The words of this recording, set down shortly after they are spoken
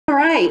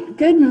right,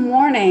 good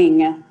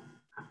morning.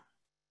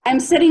 I'm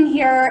sitting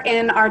here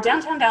in our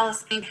downtown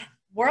Dallas Inc.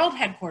 world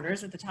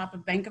headquarters at the top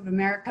of Bank of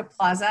America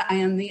Plaza. I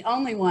am the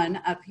only one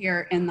up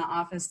here in the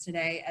office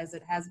today, as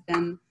it has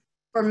been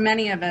for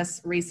many of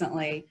us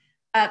recently.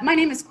 My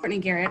name is Courtney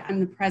Garrett.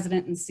 I'm the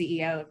president and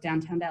CEO of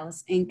Downtown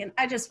Dallas Inc. And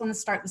I just want to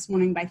start this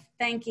morning by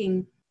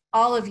thanking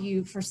all of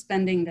you for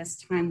spending this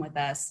time with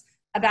us.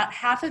 About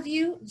half of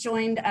you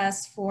joined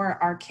us for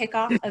our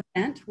kickoff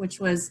event,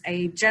 which was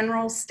a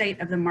general state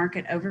of the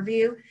market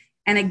overview.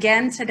 And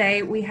again,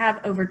 today we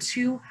have over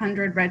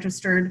 200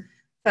 registered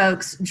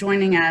folks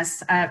joining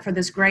us for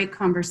this great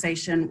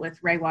conversation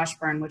with Ray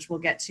Washburne, which we'll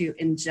get to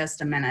in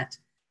just a minute.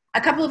 A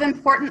couple of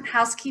important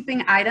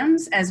housekeeping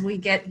items as we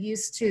get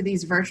used to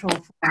these virtual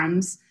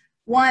forums.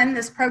 One,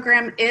 this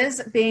program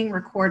is being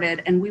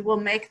recorded and we will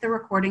make the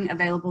recording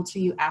available to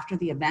you after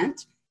the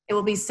event. It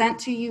will be sent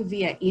to you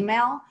via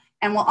email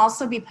and will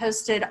also be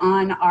posted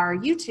on our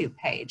YouTube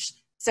page.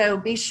 So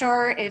be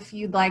sure, if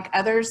you'd like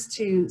others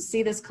to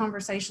see this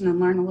conversation and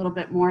learn a little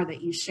bit more,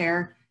 that you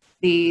share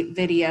the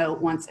video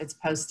once it's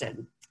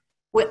posted.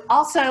 We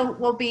also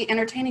will be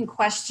entertaining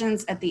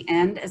questions at the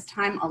end as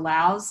time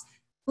allows.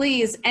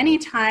 Please,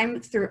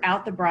 anytime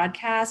throughout the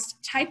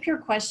broadcast, type your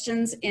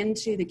questions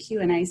into the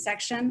Q&A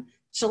section.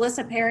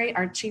 Shalissa Perry,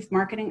 our Chief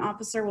Marketing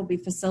Officer, will be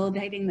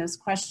facilitating those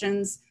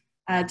questions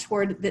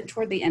toward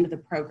the end of the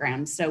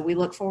program. So we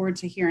look forward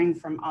to hearing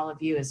from all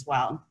of you as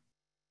well.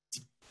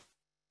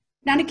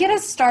 Now, to get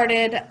us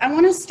started, I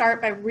want to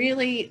start by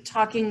really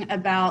talking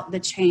about the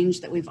change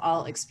that we've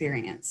all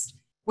experienced.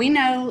 We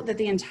know that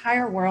the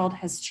entire world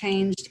has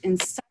changed in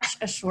such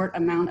a short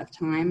amount of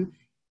time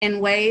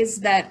in ways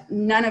that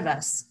none of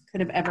us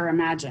could have ever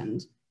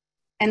imagined.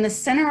 And the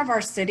center of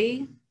our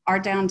city, our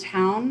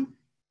downtown,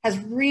 has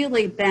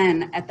really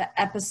been at the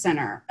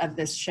epicenter of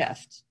this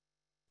shift.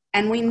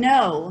 And we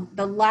know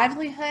the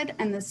livelihood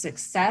and the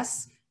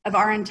success of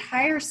our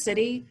entire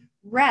city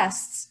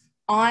rests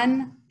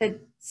on the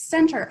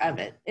center of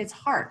it, its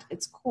heart,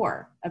 its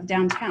core of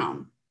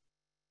downtown.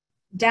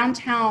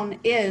 Downtown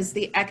is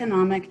the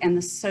economic and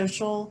the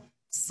social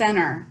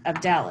center of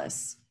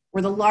Dallas.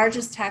 We're the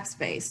largest tax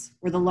base.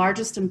 We're the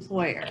largest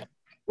employer.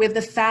 We have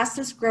the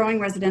fastest growing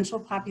residential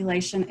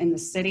population in the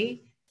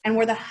city, and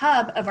we're the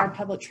hub of our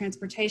public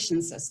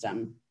transportation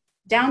system.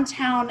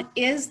 Downtown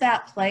is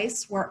that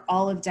place where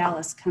all of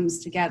Dallas comes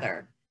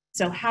together.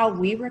 So how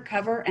we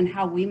recover and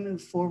how we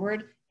move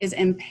forward is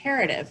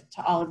imperative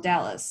to all of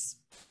Dallas.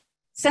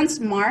 Since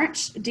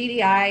March,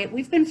 DDI,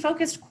 we've been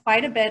focused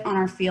quite a bit on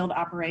our field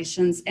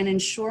operations and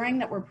ensuring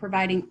that we're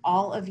providing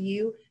all of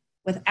you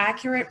with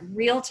accurate,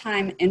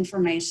 real-time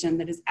information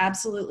that is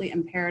absolutely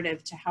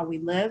imperative to how we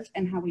live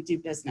and how we do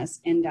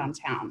business in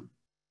downtown.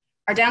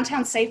 Our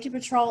Downtown Safety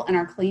Patrol and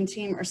our Clean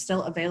Team are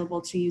still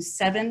available to you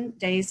 7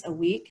 days a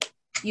week.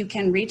 You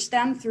can reach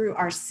them through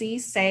our See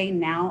Say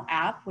Now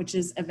app, which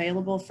is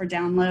available for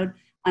download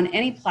on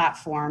any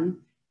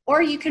platform,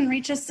 or you can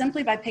reach us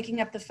simply by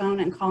picking up the phone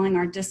and calling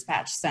our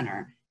dispatch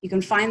center. You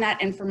can find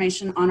that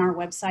information on our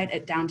website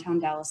at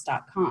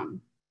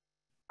downtowndallas.com.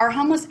 Our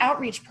homeless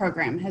outreach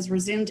program has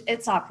resumed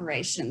its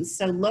operations,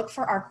 so look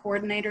for our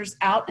coordinators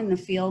out in the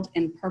field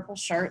in purple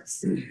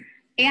shirts.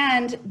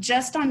 And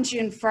just on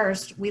June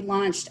 1st, we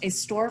launched a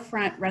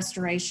storefront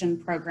restoration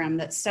program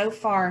that so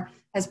far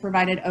has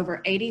provided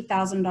over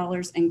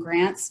 $80,000 in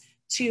grants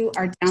to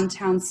our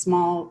downtown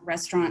small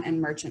restaurant and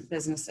merchant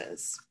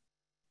businesses.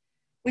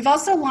 We've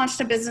also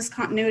launched a business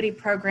continuity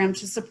program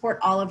to support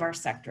all of our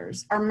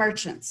sectors, our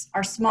merchants,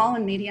 our small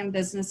and medium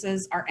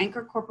businesses, our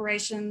anchor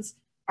corporations,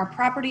 our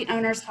property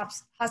owners,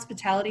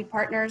 hospitality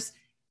partners,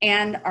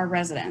 and our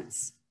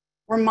residents.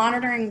 We're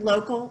monitoring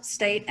local,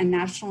 state, and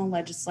national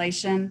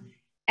legislation,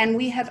 and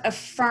we have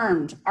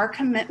affirmed our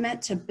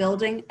commitment to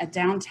building a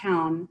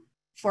downtown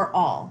for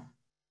all,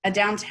 a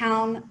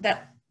downtown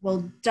that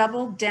will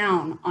double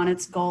down on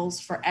its goals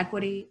for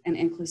equity and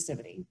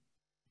inclusivity.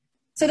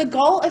 So the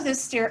goal of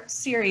this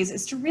series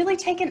is to really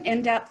take an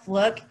in-depth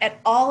look at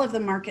all of the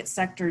market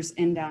sectors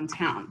in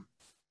downtown.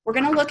 We're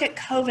going to look at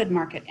COVID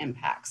market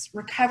impacts,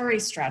 recovery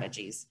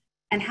strategies,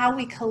 and how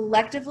we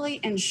collectively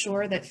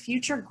ensure that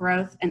future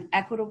growth and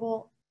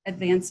equitable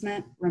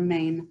advancement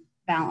remain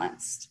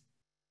balanced.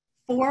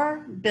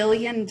 $4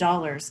 billion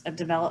of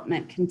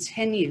development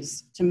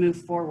continues to move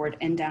forward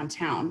in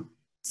downtown.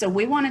 So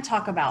we want to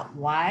talk about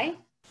why,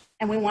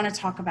 and we want to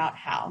talk about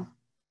how.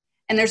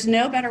 And there's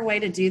no better way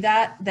to do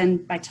that than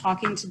by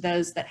talking to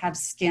those that have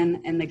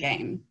skin in the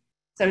game.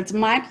 So it's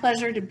my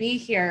pleasure to be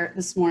here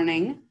this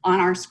morning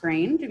on our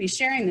screen, to be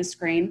sharing the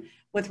screen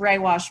with Ray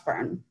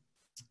Washburne.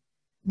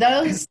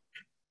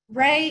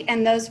 Ray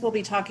and those we'll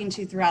be talking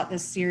to throughout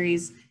this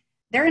series,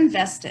 they're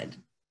invested.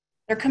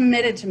 They're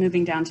committed to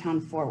moving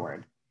downtown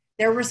forward.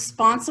 They're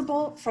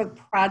responsible for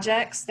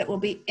projects that will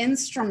be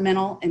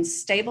instrumental in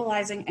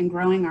stabilizing and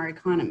growing our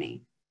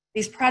economy.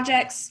 These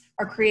projects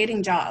are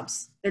creating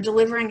jobs. They're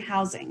delivering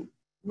housing,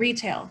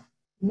 retail,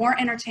 more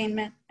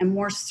entertainment, and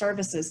more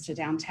services to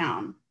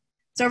downtown.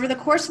 So over the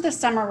course of the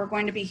summer, we're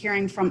going to be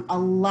hearing from a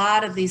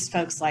lot of these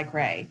folks like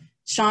Ray,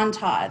 Sean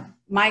Todd,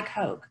 Mike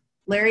Hoke,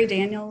 Larry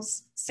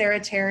Daniels, Sarah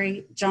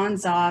Terry, John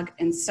Zog,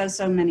 and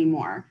so many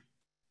more.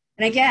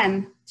 And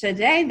again,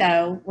 today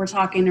though, we're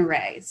talking to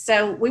Ray.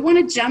 So we want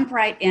to jump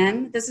right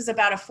in. This is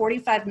about a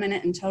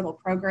 45-minute in total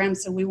program,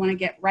 so we want to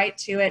get right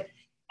to it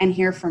and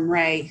hear from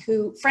Ray,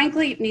 who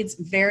frankly needs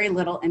very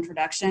little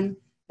introduction.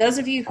 Those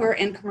of you who are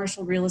in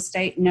commercial real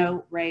estate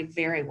know Ray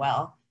very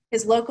well.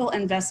 His local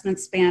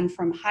investments span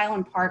from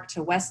Highland Park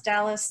to West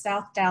Dallas,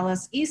 South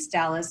Dallas, East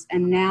Dallas,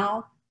 and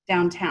now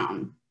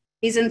downtown.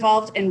 He's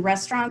involved in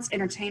restaurants,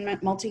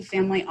 entertainment,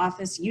 multifamily,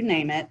 office, you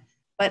name it,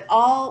 but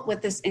all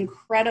with this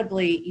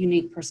incredibly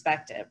unique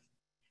perspective.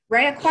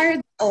 Ray acquired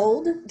the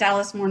old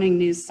Dallas Morning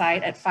News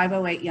site at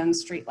 508 Young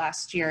Street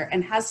last year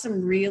and has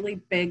some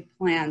really big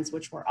plans,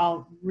 which we're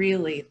all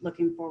really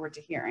looking forward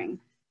to hearing.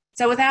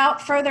 So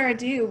without further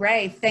ado,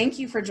 Ray, thank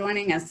you for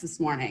joining us this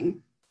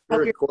morning.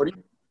 Sure, Courtney.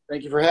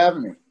 Thank you for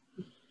having me.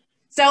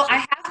 So I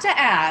have to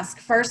ask,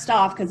 first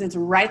off, because it's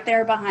right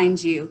there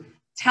behind you,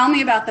 tell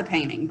me about the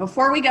painting.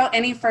 Before we go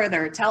any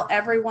further, tell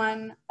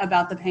everyone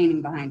about the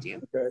painting behind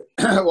you. Okay.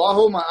 Well, I'll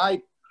hold my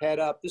iPad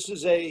up. This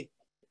is a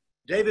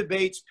David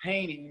Bates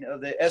painting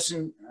of the I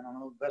don't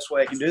know the best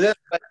way I can do this,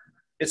 but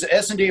it's an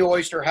S&D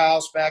Oyster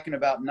House back in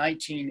about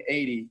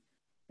 1980.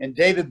 And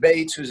David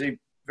Bates, who's a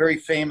very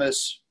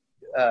famous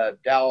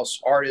Dallas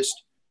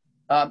artist,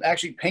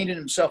 actually painted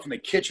himself in the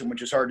kitchen,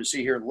 which is hard to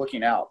see here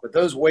looking out. But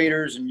those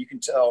waiters, and you can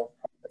tell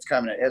that's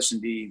kind of an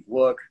S&D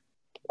look.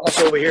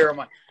 Also over here,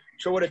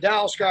 so what a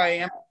Dallas guy I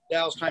am,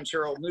 Dallas Times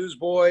Herald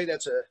newsboy.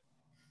 That's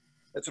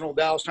an old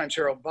Dallas Times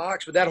Herald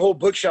box, but that whole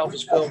bookshelf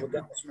is filled with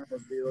Dallas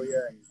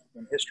memorabilia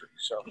and history.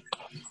 So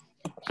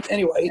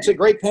anyway, it's a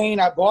great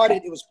painting. I bought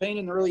it. It was painted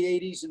in the early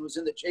 80s and was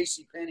in the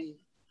JCPenney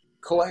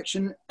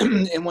collection.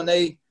 And when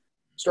they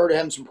started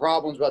having some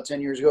problems about 10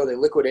 years ago, they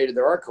liquidated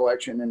their art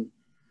collection. And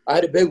I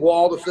had a big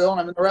wall to fill,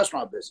 and I'm in the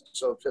restaurant business,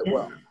 so it fit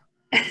well.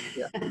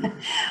 Yeah.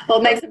 Well,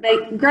 it makes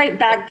a great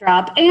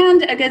backdrop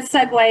and a good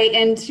segue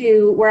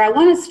into where I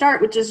want to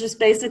start, which is just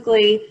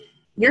basically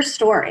your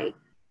story.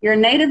 You're a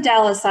native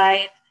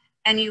Dallasite,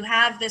 and you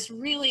have this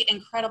really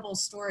incredible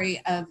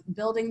story of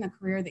building the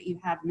career that you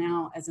have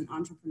now as an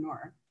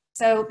entrepreneur.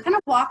 So kind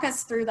of walk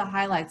us through the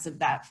highlights of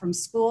that, from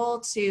school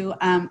to,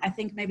 I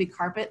think maybe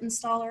carpet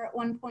installer at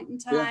one point in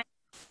time.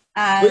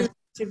 Yeah.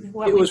 It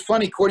was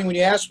funny, Courtney, when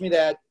you asked me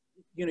that,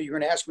 you're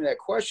going to ask me that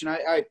question.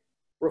 I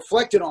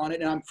reflected on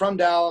it, and I'm from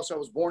Dallas. I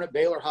was born at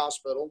Baylor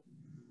Hospital.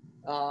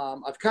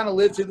 I've kind of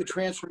lived through the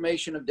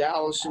transformation of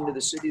Dallas into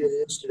the city that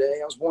it is today.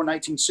 I was born in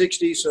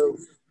 1960, so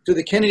to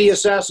the Kennedy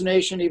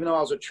assassination, even though I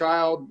was a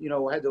child,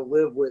 I had to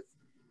live with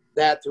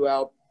that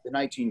throughout the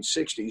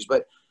 1960s.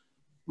 But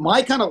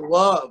my kind of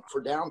love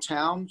for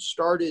downtown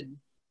started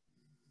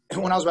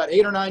when I was about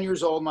 8 or 9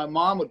 years old. My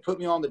mom would put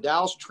me on the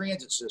Dallas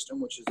Transit System,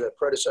 which is the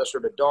predecessor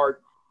to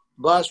DART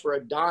bus, for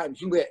a dime.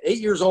 She was 8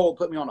 years old,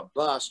 put me on a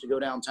bus to go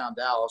downtown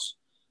Dallas.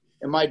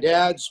 And my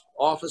dad's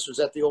office was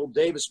at the old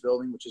Davis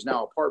building, which is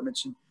now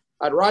apartments. And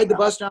I'd ride the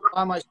bus down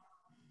by my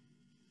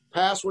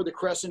past where the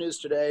Crescent is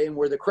today. And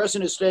where the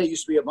Crescent is today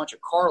used to be a bunch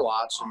of car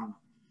lots. And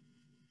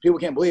people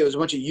can't believe it. It was a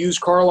bunch of used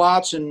car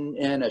lots and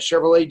a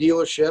Chevrolet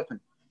dealership. And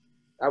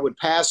I would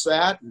pass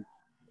that and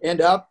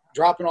end up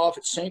dropping off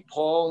at St.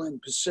 Paul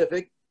and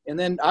Pacific. And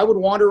then I would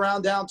wander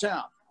around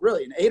downtown.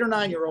 Really, an 8 or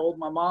 9 year old,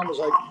 my mom was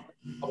like,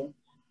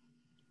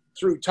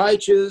 through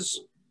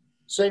Teich's,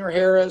 Sanger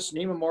Harris,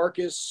 Neiman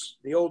Marcus,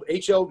 the old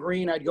H.L.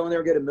 Green. I'd go in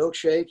there and get a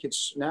milkshake.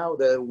 It's now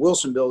the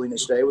Wilson building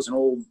this day. It was an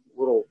old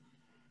little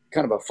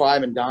kind of a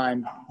 5 and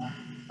dime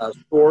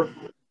store.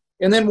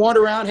 And then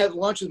wander around, have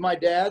lunch with my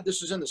dad.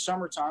 This is in the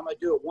summertime.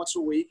 I'd do it once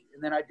a week.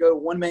 And then I'd go to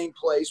One Main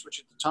Place, which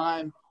at the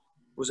time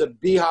was a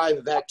beehive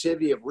of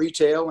activity of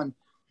retail. And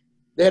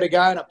they had a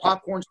guy in a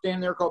popcorn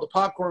stand there called the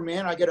Popcorn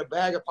Man. I'd get a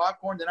bag of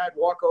popcorn. Then I'd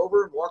walk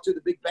over and walk through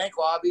the big bank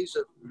lobbies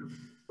of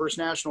First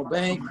National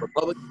Bank,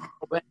 Republic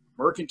Bank,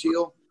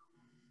 Mercantile.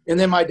 And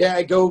then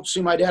I'd go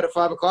see my dad at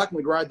 5 o'clock, and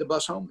we'd ride the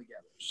bus home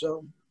together.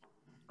 So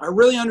I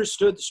really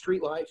understood the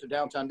street life of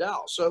downtown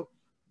Dallas. So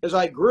as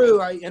I grew,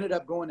 I ended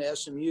up going to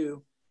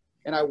SMU,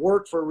 and I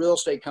worked for a real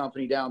estate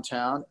company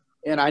downtown.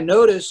 And I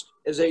noticed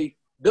as they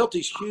built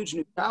these huge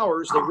new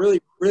towers, they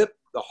really ripped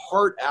the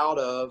heart out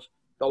of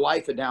the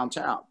life of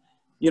downtown.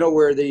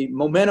 Where the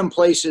Momentum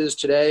Place is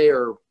today,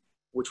 or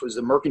which was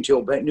the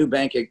Mercantile Bank, new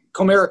bank at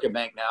Comerica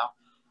Bank now.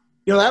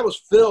 That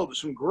was filled with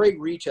some great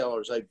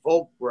retailers like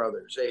Volk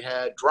Brothers. They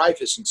had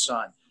Dreyfus and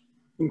Son.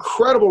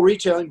 Incredible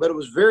retailing, but it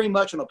was very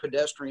much on a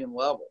pedestrian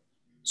level.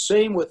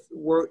 Same with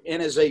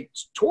and as they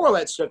tore all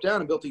that stuff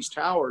down and built these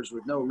towers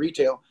with no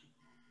retail.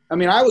 I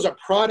mean, I was a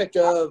product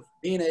of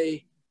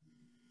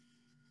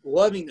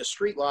loving the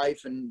street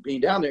life and being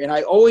down there. And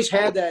I always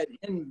had that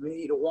in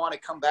me to want to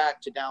come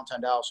back to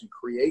downtown Dallas and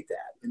create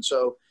that. And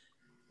so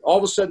all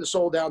of a sudden, this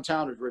old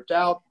downtown was ripped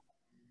out.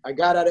 I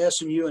got out of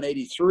SMU in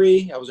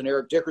 '83. I was in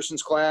Eric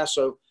Dickerson's class.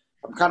 So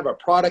I'm kind of a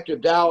product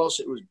of Dallas.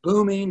 It was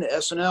booming, the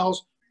SNLs,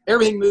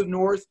 everything moved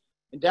north.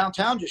 And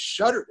downtown just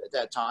shuttered at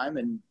that time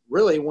and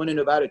really went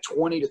into about a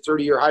 20 to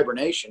 30 year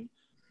hibernation.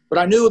 But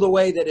I knew the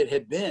way that it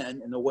had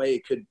been and the way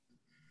it could,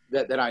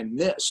 that I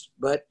missed.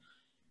 But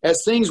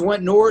as things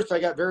went north, I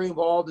got very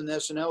involved in the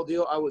S&L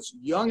deal. I was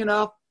young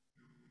enough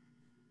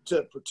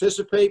to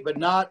participate, but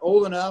not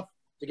old enough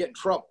to get in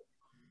trouble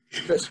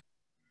because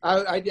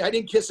I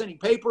didn't kiss any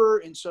paper.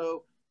 And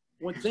so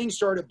when things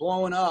started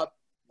blowing up,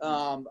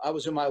 I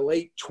was in my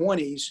late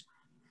 20s.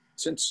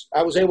 Since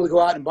I was able to go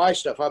out and buy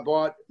stuff, I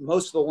bought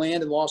most of the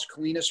land in Las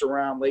Colinas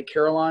around Lake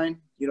Caroline,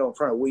 you know, in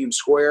front of Williams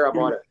Square. I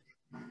bought a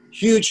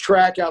huge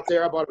tract out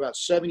there. I bought about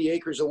 70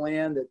 acres of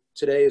land that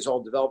today is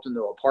all developed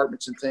into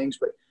apartments and things,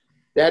 but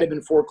that had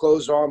been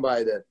foreclosed on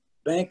by the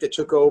bank that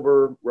took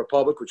over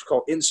Republic, which was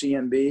called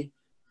NCMB,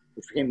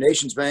 which became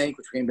Nations Bank,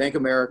 which became Bank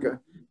of America.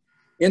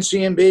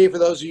 NCMB, for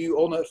those of you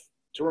old enough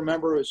to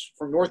remember, was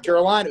from North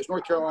Carolina. It was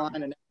North Carolina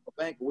National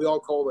Bank, but we all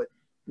called it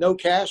no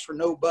cash for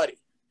nobody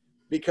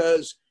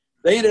because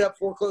they ended up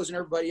foreclosing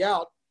everybody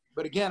out.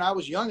 But again, I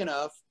was young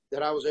enough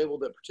that I was able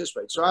to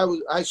participate. So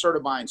I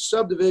started buying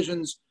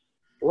subdivisions,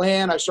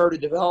 land. I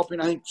started developing.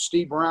 I think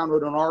Steve Brown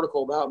wrote an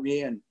article about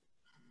me in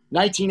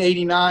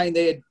 1989.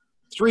 They had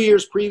 3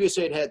 years previous,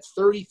 they had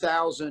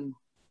 30,000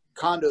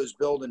 condos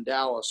built in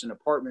Dallas and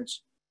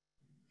apartments.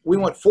 We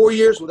went 4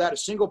 years without a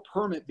single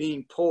permit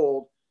being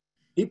pulled.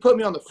 He put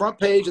me on the front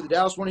page of the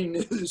Dallas Morning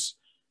News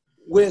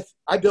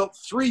I built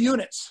 3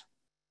 units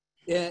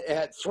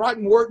at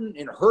Throckmorton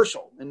and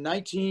Herschel in I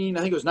think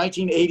it was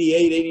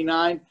 1988,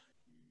 89.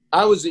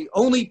 I was the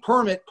only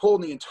permit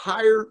pulled in the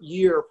entire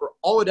year for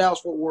all of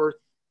Dallas-Fort Worth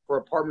for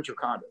apartments or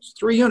condos,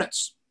 3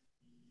 units.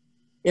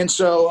 And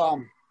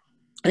so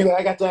anyway,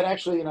 I got that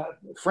actually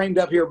framed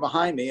up here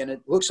behind me, and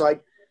it looks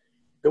like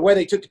the way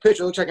they took the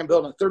picture, it looks like I'm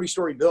building a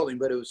 30-story building,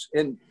 but it was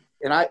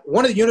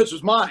one of the units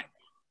was mine.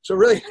 So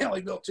really I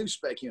only built 2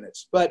 spec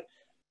units, but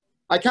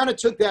I kind of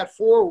took that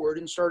forward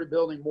and started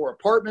building more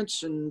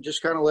apartments and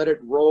just kind of let it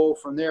roll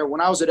from there. When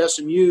I was at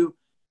SMU,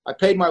 I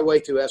paid my way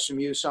through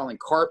SMU selling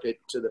carpet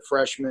to the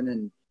freshmen,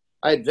 and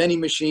I had vending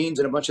machines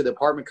in a bunch of the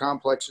apartment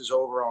complexes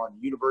over on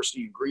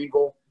University in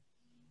Greenville,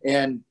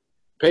 and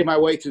paid my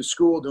way through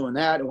school doing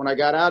that. And when I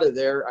got out of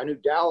there, I knew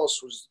Dallas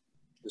was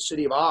the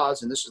city of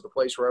Oz, and this is the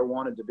place where I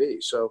wanted to be.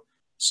 So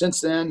since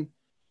then,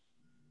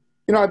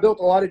 you know, I built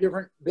a lot of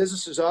different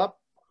businesses up,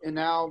 and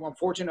now I'm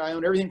fortunate I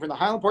own everything from the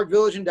Highland Park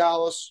Village in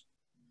Dallas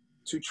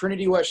to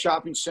Trinity West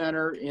Shopping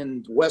Center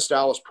in West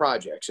Dallas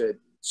projects at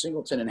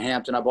Singleton and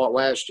Hampton I bought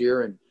last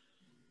year. And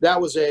that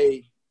was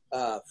a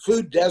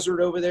food desert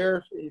over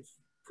there.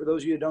 For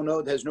those of you who don't know,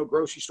 it has no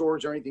grocery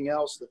stores or anything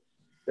else.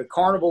 The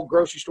Carnival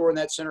grocery store in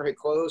that center had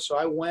closed. So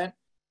I went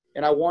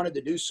and I wanted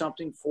to do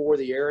something for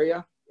the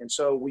area. And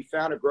so we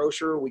found a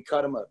grocer. We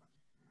cut him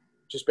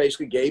just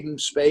basically gave him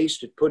space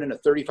to put in a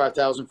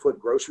 35,000 foot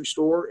grocery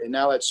store. And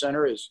now that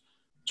center is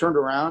turned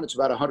around. It's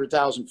about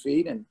 100,000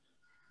 feet, and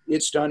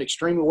it's done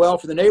extremely well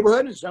for the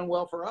neighborhood, and it's done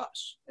well for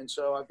us. And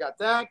so I've got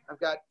that. I've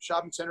got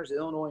shopping centers in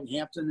Illinois and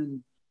Hampton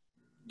and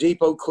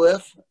Depot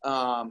Cliff.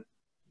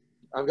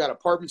 I've got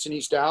apartments in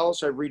East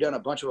Dallas. I've redone a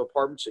bunch of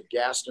apartments at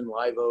Gaston,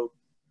 Live Oak,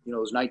 you know,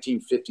 those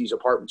 1950s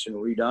apartments, and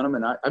redone them.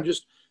 And I'm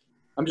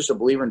just a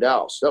believer in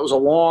Dallas. That was a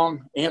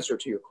long answer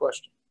to your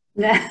question.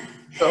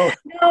 So,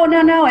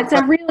 no. It's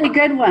a really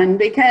good one,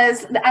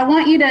 because I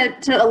want you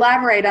to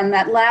elaborate on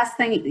that last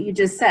thing you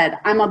just said.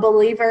 I'm a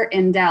believer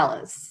in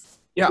Dallas.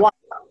 Yeah. Why?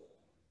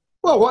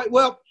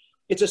 Well,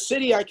 it's a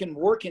city I can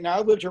work in. Now,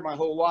 I've lived here my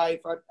whole life.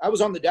 I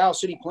was on the Dallas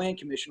City Plan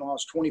Commission when I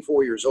was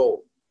 24 years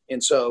old.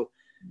 And so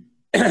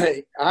from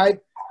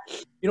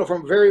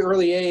a very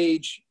early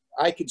age,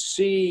 I could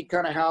see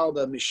kind of how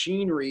the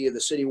machinery of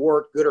the city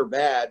worked, good or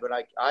bad, but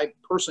I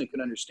personally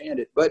can understand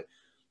it. But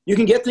you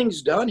can get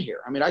things done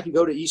here. I mean, I can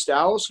go to East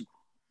Dallas,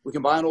 we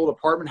can buy an old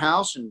apartment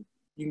house, and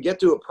you can get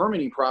through a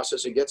permitting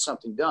process and get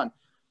something done.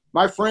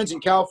 My friends in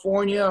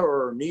California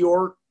or New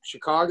York,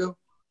 Chicago,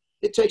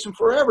 it takes them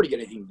forever to get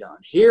anything done.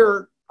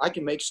 Here, I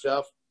can make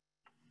stuff,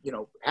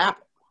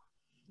 happen.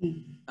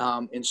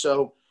 And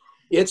so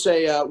it's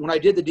when I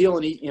did the deal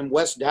in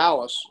West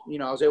Dallas,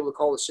 I was able to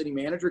call the city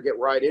manager, get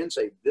right in,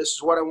 say, this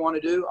is what I want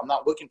to do. I'm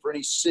not looking for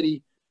any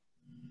city,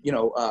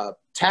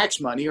 tax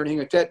money or anything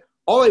like that.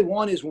 All I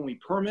want is when we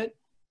permit,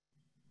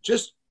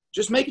 just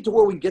make it to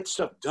where we can get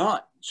stuff done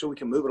so we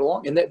can move it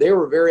along. And they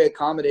were very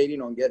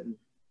accommodating on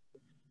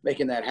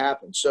making that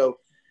happen. So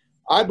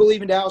I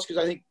believe in Dallas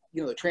because I think,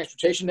 the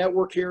transportation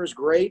network here is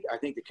great. I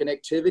think the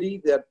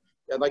connectivity that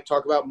I'd like to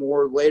talk about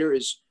more later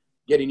is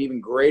getting even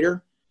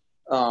greater.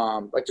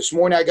 Like this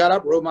morning I got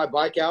up, rode my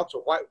bike out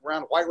to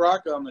around White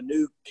Rock on the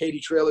new Katy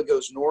Trail that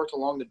goes north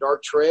along the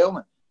Dark Trail.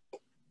 And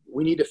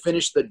we need to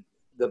finish the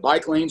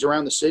bike lanes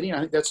around the city. And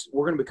I think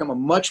we're going to become a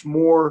much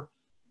more,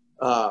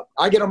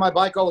 I get on my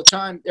bike all the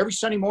time. Every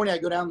Sunday morning I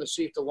go down to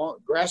see if the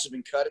grass has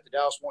been cut at the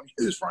Dallas Morning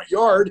News front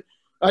yard.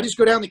 I just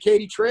go down the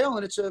Katy Trail,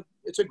 and it's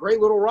a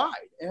great little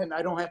ride, and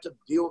I don't have to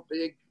deal with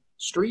big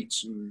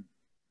streets and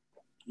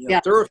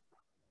thoroughfares.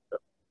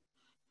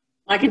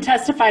 I can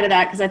testify to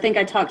that because I think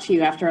I talked to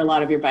you after a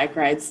lot of your bike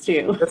rides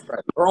too. That's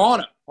right. We're on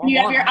it. You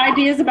have your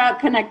ideas about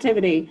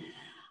connectivity.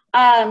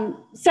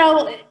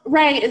 So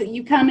Ray,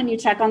 you come and you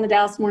check on the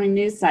Dallas Morning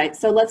News site.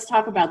 So let's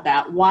talk about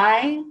that.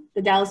 Why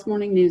the Dallas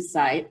Morning News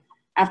site?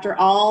 After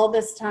all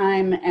this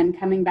time and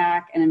coming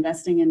back and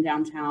investing in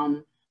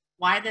downtown,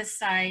 why this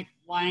site?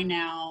 Why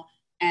now?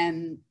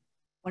 And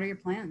what are your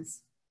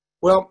plans?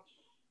 Well,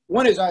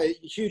 one is I'm a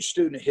huge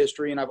student of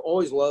history, and I've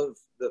always loved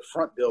the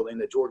front building,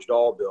 the George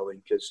Dahl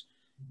building, because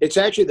it's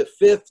actually the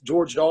 5th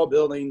George Dahl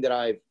building that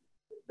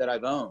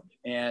I've owned,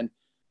 and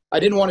I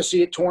didn't want to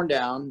see it torn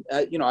down.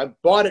 I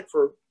bought it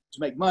to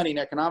make money and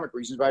economic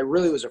reasons, but I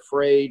really was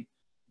afraid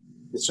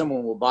that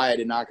someone will buy it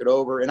and knock it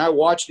over. And I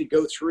watched it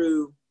go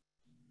through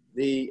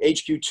the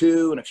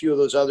HQ2 and a few of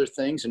those other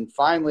things, and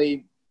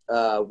finally,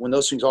 when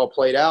those things all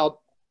played out,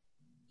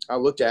 I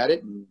looked at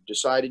it and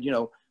decided,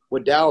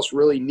 what Dallas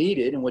really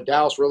needed and what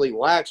Dallas really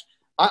lacks.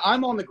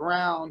 I'm on the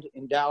ground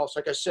in Dallas.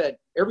 Like I said,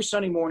 every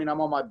Sunday morning I'm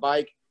on my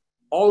bike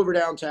all over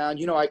downtown.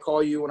 I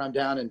call you when I'm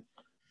down in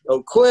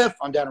Oak Cliff.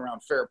 I'm down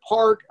around Fair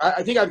Park.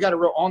 I think I've got a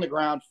real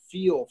on-the-ground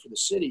feel for the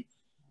city.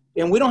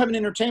 And we don't have an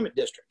entertainment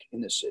district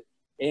in this city.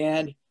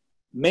 And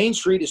Main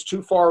Street is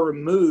too far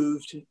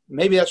removed.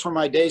 Maybe that's from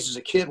my days as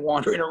a kid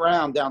wandering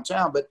around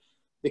downtown, but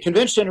the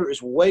convention center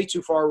is way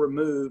too far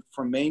removed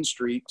from Main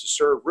Street to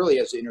serve really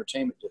as the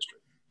entertainment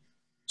district.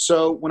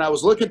 So when I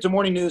was looking at the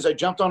morning news, I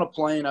jumped on a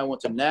plane. I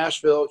went to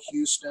Nashville,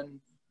 Houston,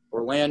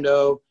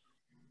 Orlando,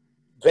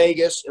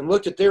 Vegas, and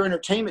looked at their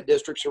entertainment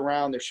districts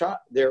around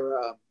their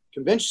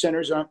convention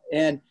centers.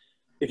 And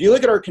if you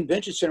look at our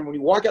convention center, when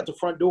you walk out the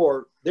front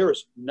door, there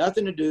is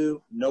nothing to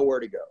do, nowhere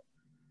to go.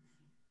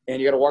 And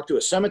you got to walk to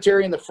a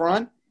cemetery in the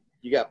front.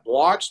 You got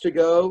blocks to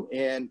go,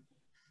 and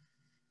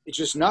it's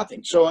just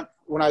nothing. So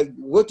when I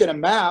looked at a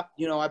map,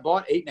 I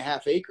bought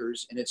 8.5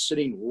 acres, and it's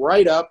sitting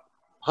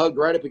hugged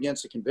right up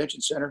against the convention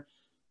center.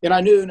 And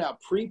I knew now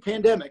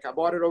pre-pandemic, I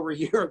bought it over a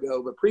year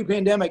ago, but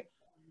pre-pandemic,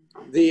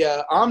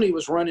 the Omni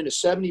was running a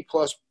 70+%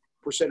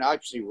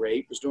 occupancy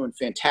rate, was doing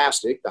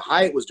fantastic. The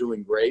Hyatt was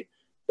doing great.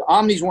 The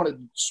Omni is one of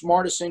the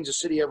smartest things the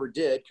city ever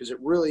did, because it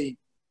really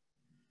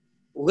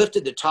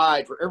lifted the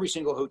tide for every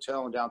single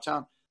hotel in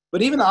downtown.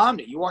 But even the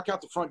Omni, you walk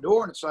out the front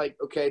door and it's like,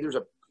 okay, there's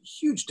a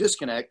huge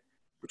disconnect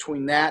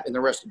between that and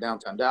the rest of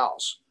downtown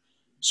Dallas.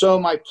 So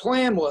my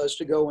plan was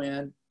to go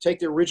in, take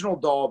the original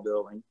Dahl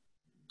building,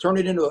 turn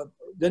it into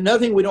another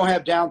thing we don't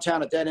have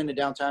downtown at that end of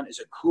downtown is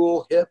a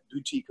cool, hip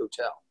boutique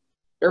hotel.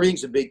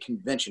 Everything's a big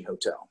convention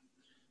hotel,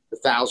 the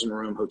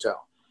 1,000-room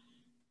hotel.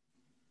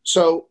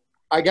 So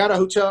I got a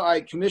hotel,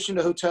 I commissioned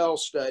a hotel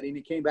study, and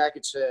he came back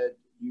and said,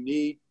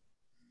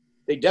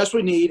 they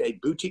desperately need a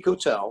boutique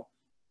hotel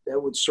that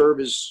would serve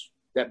as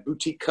that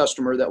boutique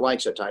customer that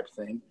likes that type of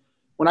thing.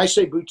 When I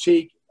say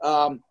boutique,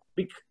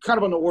 be kind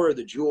of on the order of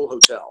the Jewel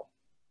Hotel.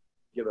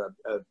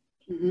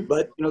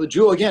 But the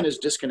Jewel again is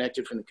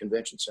disconnected from the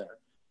convention center.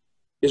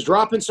 Is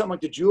dropping something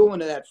like the Jewel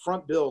into that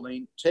front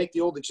building, take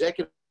the old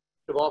executive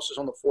offices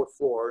on the 4th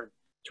floor and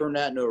turn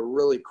that into a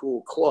really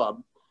cool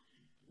club.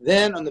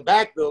 Then on the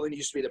back building, it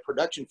used to be the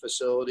production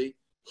facility,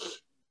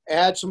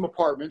 add some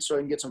apartments so I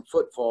can get some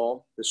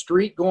footfall. The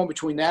street going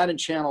between that and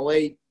Channel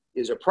 8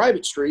 is a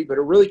private street, but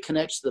it really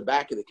connects to the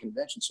back of the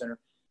convention center.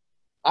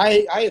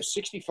 I have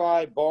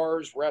 65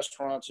 bars,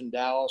 restaurants in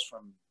Dallas,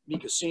 from Mi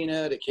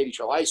Casina to Katie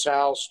Shell Ice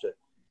House to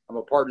I'm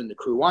a partner in the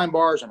Crew Wine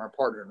Bars. I'm a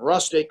partner in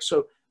Rustic.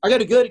 So I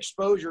got a good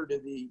exposure to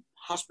the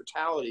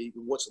hospitality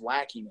and what's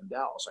lacking in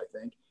Dallas, I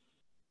think.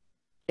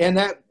 And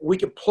that we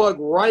could plug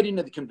right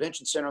into the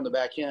convention center on the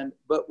back end.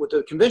 But what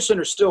the convention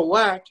center still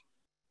lacked,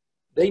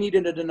 they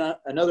needed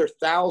another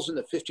 1,000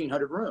 to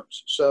 1,500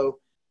 rooms. So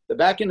the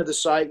back end of the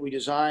site, we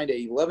designed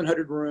a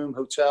 1,100 room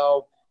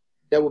hotel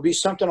that will be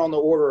something on the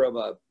order of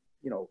a,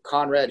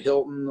 Conrad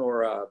Hilton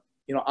or a,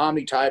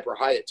 Omni type or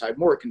Hyatt type,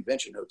 more a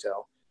convention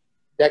hotel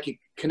that could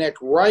connect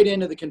right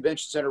into the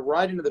convention center,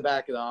 right into the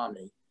back of the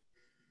Omni.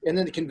 And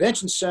then the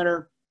convention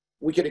center,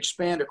 we could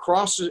expand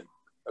across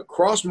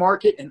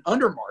market and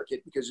under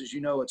market, because as you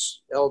know,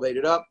 it's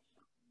elevated up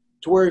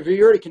to where if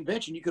you're at a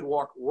convention, you could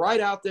walk right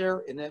out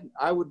there, and then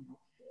I would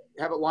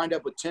have it lined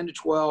up with 10 to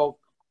 12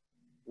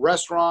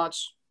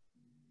 restaurants,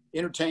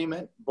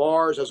 entertainment,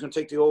 bars. I was going to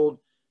take the old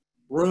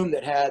room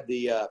that had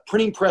the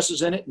printing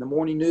presses in it in the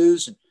morning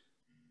news. And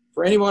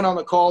for anyone on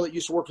the call that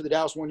used to work for the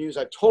Dallas Morning News,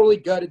 I totally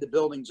gutted the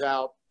buildings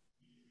out,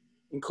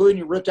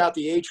 including ripped out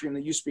the atrium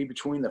that used to be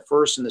between the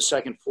first and the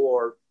second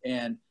floor.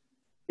 And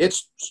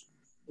it's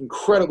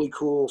incredibly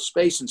cool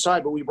space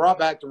inside, but we brought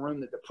back the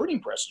room that the printing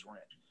presses were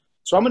in.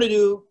 So I'm going to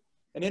do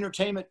an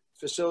entertainment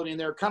facility in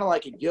there, kind of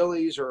like a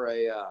Gillies or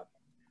a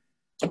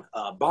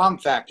bomb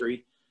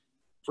factory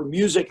for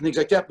music and things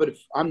like that. But if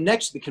I'm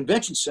next to the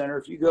convention center,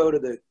 if you go to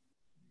the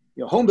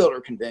home builder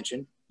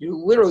convention, you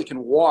literally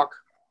can walk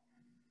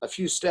a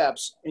few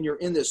steps and you're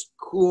in this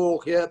cool,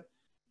 hip,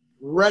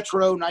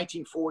 retro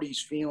 1940s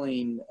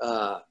feeling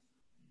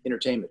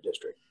entertainment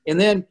district. And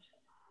then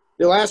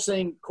the last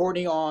thing,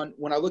 Courtney,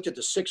 when I looked at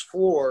the 6th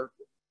floor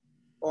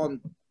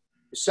on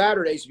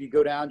Saturdays, if you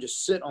go down,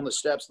 just sit on the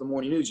steps of the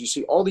morning news, you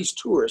see all these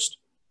tourists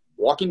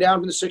walking down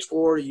from the 6th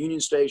floor to Union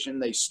Station.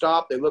 They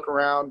stop, they look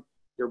around,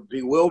 they're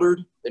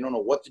bewildered, they don't know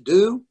what to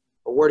do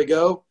or where to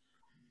go,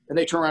 and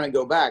they turn around and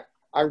go back.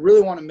 I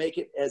really want to make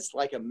it as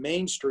like a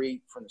main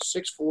street from the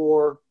 6th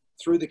floor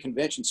through the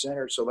convention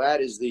center. So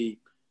that is the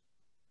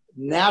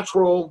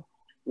natural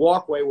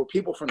walkway where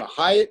people from the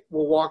Hyatt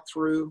will walk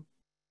through,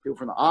 people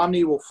from the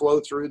Omni will flow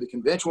through, the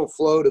convention will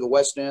flow to the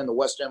West End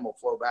will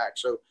flow back.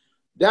 So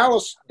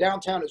Dallas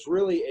downtown is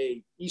really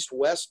a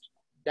east-west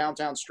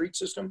downtown street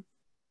system.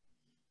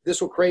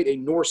 This will create a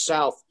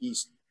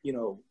north-south-east, you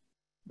know,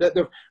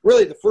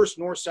 really the first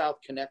north-south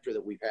connector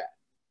that we've had.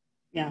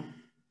 Yeah.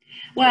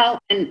 Well,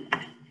 and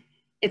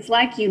it's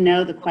like, you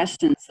know, the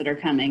questions that are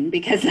coming,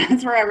 because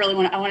that's where I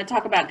want to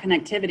talk about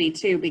connectivity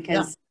too,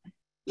 because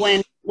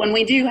when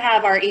we do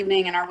have our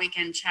evening and our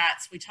weekend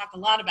chats, we talk a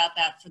lot about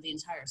that for the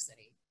entire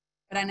city.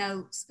 But I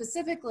know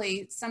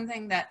specifically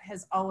something that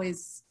has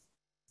always,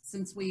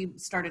 since we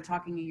started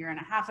talking a year and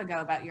a half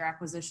ago about your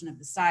acquisition of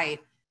the site,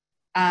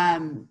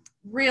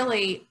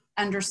 really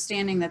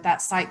understanding that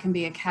that site can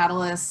be a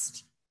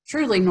catalyst,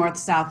 truly north,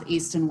 south,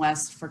 east, and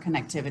west for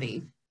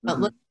connectivity. But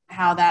look at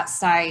how that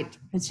site,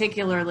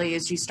 particularly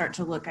as you start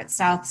to look at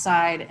South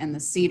Side and the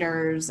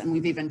Cedars, and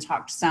we've even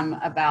talked some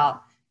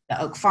about the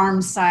Oak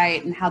Farm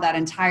site and how that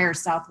entire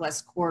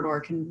southwest corridor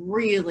can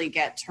really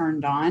get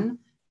turned on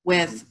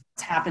with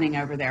what's happening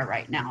over there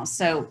right now.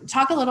 So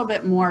talk a little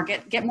bit more,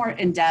 get more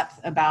in depth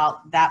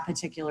about that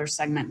particular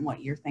segment and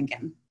what you're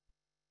thinking.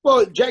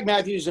 Well, Jack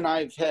Matthews and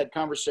I have had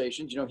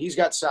conversations. You know, he's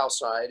got South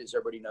Side, as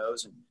everybody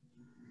knows, and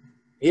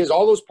he has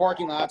all those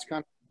parking lots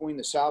kind of between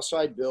the South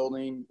Side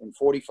building and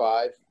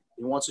 45.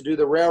 He wants to do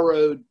the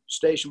railroad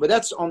station, but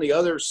that's on the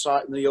other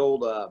side, in the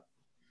old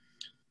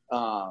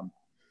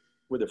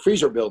where the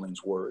freezer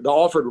buildings were, the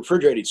Alfred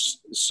refrigerated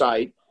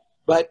site.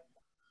 But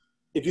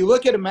if you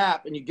look at a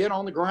map and you get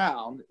on the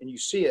ground and you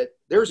see it,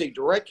 there's a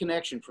direct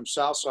connection from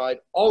South Side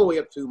all the way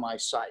up to my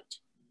site.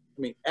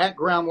 I mean, at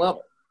ground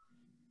level.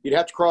 You'd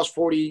have to cross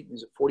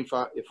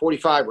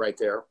 45 right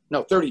there.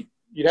 No, 30.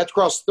 You'd have to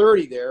cross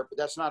 30 there, but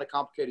that's not a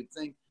complicated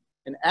thing.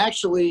 And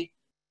actually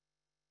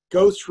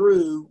go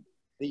through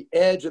the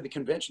edge of the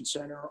convention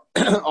center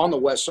on the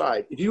west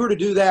side. If you were to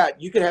do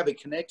that, you could have a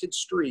connected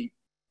street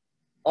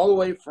all the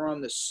way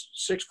from the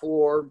 6th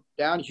floor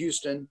down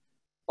Houston,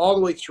 all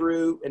the way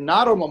through, and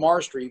not on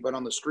Lamar Street, but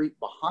on the street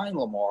behind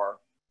Lamar.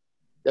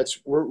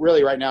 We're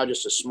really right now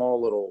just a small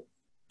little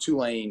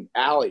 2-lane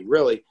alley,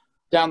 really,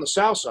 down the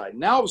south side.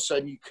 Now all of a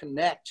sudden you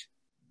connect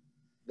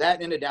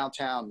that into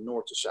downtown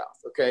north to south,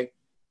 okay?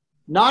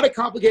 Not a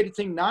complicated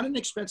thing, not an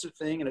expensive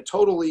thing, and a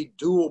totally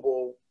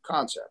doable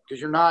concept,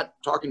 because you're not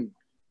talking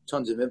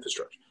tons of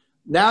infrastructure.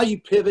 Now you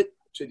pivot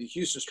to the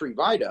Houston Street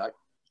Viaduct.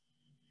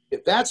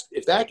 If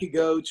that could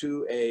go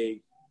to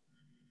a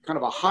kind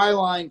of a High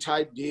Line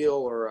type deal,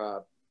 or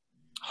a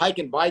hike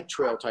and bike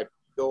trail type,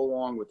 go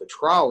along with the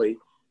trolley,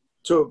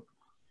 so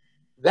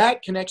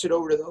that connects it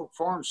over to the Oak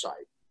Farm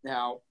site.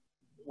 Now,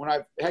 when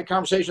I've had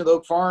conversations with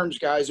Oak Farms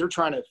guys, they're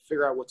trying to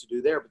figure out what to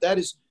do there. But that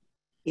is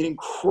an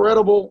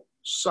incredible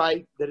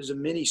site that is a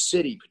mini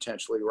city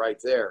potentially right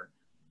there.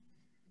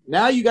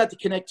 Now you got the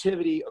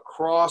connectivity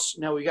across.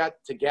 Now we got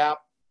to gap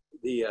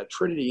the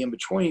Trinity in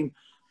between.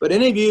 But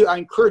I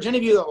encourage any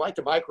of you that like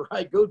to bike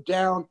ride, go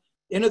down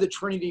into the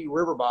Trinity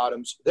River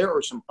bottoms. There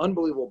are some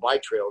unbelievable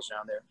bike trails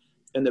down there.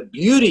 And the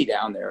beauty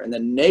down there and the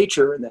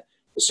nature and the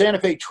Santa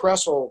Fe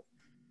Trestle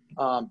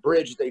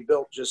bridge that they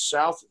built just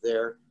south of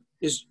there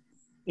is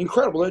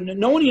incredible. And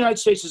no one in the United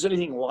States does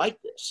anything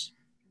like this.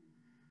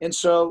 And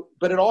so,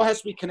 but it all has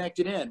to be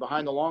connected in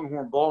behind the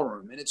Longhorn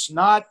Ballroom. And it's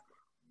not,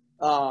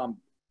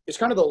 it's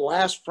kind of the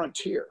last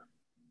frontier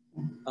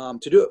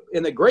to do it.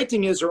 And the great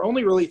thing is there are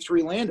only really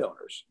 3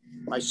 landowners,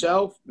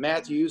 myself,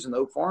 Matthews, and the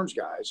Oak Farms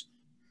guys,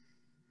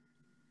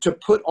 to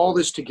put all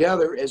this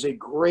together as a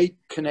great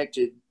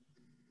connected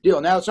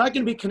deal. Now, it's not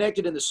going to be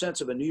connected in the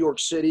sense of a New York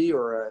City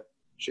or a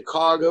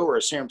Chicago or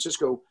a San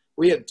Francisco,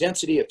 where you have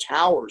density of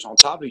towers on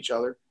top of each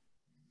other.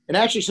 And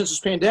actually, since this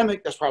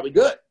pandemic, that's probably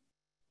good.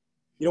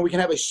 You know, we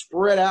can have a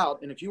spread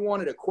out. And if you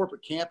wanted a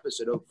corporate campus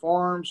at Oak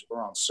Farms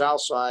or on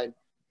South Side,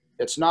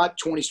 that's not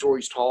 20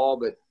 stories tall,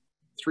 but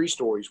 3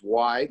 stories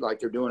wide, like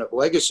they're doing at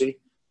Legacy,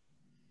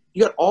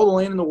 you got all the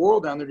land in the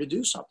world down there to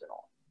do something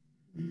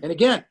on. And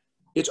again,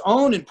 it's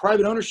owned in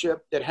private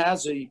ownership that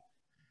has the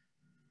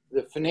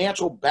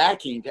financial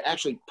backing to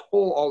actually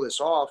pull all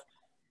this off.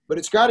 But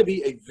it's got to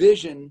be a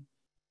vision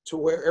to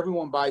where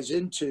everyone buys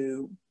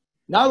into,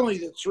 not only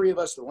the 3 of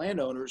us, the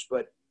landowners,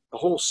 but the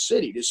whole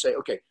city, to say,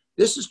 okay,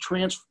 this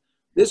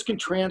can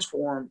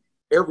transform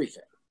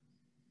everything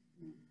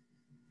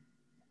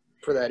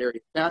for that area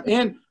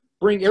and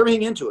bring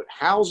everything into it.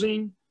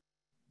 Housing,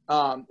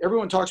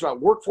 everyone talks about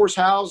workforce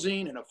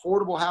housing and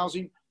affordable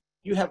housing.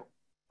 You have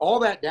all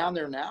that down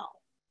there now.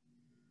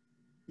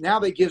 Now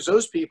that gives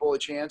those people a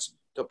chance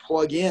to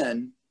plug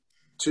in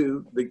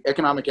to the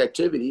economic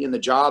activity and the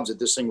jobs that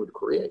this thing would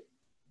create.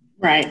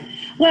 Right.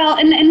 Well,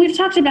 and we've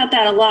talked about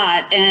that a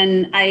lot,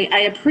 and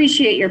I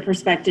appreciate your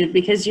perspective,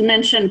 because you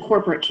mentioned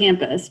corporate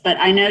campus, but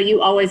I know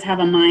you always have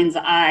a mind's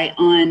eye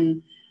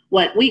on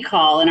what we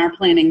call in our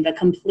planning the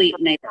complete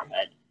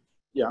neighborhood.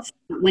 Yeah. So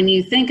when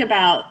you think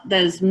about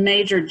those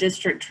major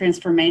district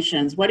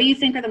transformations, what do you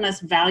think are the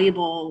most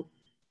valuable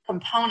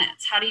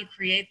components? How do you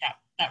create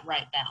that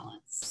right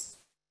balance?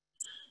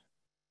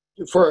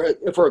 for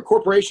a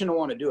corporation to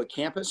want to do a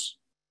campus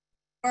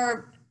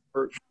or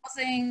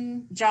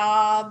housing,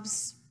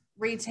 jobs,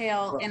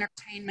 retail,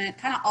 entertainment,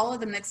 kind of all of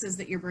the mixes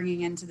that you're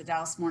bringing into the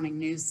Dallas Morning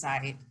News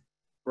site.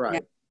 Right. Yeah.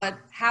 But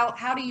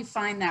how do you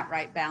find that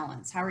right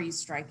balance? How are you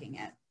striking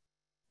it?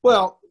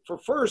 Well, for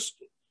first,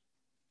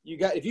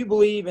 if you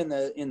believe in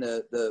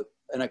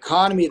an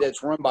economy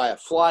that's run by a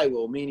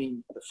flywheel,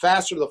 meaning the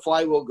faster the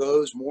flywheel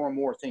goes, more and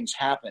more things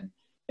happen.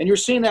 And you're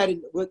seeing that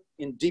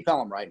in Deep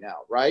Ellum right now,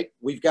 right?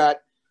 We've got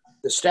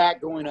the stack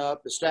going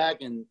up, the stack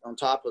and on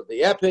top of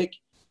the Epic,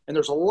 and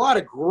there's a lot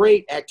of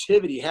great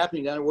activity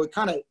happening down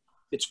there.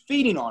 It's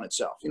feeding on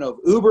itself. You know, if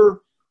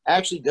Uber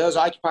actually does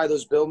occupy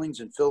those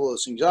buildings and fill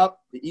those things up,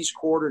 the East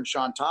Quarter and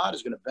Sean Todd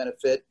is going to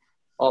benefit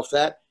off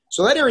that.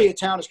 So that area of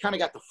town has kind of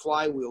got the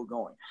flywheel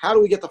going. How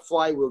do we get the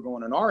flywheel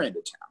going on our end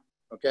of town?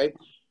 Okay.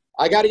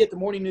 I got to get the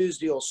morning news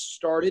deal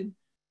started.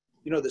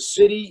 You know, the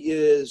city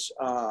is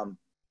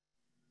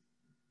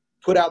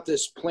put out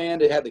this plan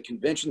to have the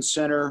convention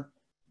center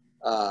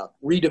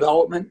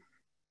redevelopment.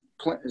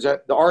 Is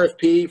that the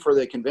RFP for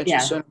the convention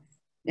center?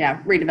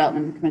 Yeah,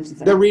 redevelopment of the convention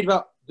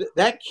center.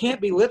 That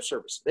can't be lip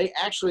service. They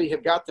actually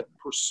have got to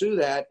pursue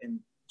that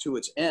to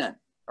its end.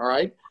 All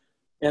right.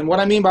 And what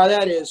I mean by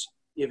that is,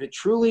 if it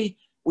truly,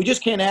 we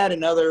just can't add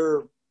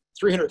another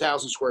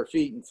 300,000 square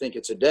feet and think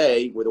it's a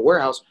day with a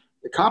warehouse.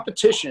 The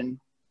competition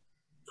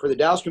for the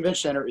Dallas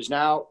Convention Center is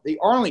now the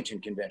Arlington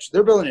Convention.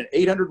 They're building an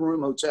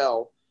 800-room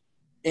hotel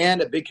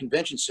and a big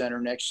convention center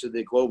next to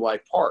the Globe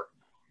Life Park.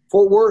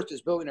 Fort Worth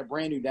is building a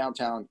brand new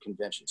downtown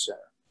convention center.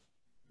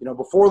 You know,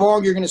 before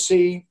long, you're going to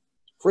see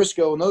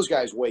Frisco and those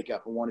guys wake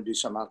up and want to do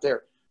something out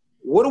there.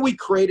 What do we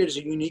create as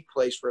a unique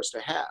place for us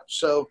to have?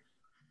 So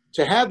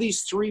to have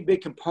these three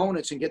big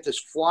components and get this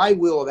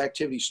flywheel of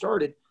activity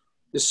started,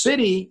 the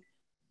city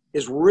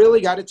has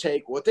really got to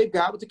take what they've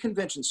got with the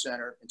convention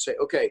center and say,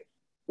 okay,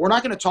 we're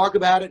not going to talk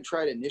about it and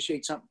try to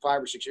initiate something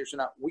 5 or 6 years from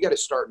now. We got to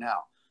start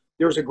now.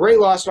 There was a great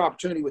lost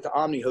opportunity with the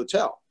Omni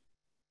Hotel.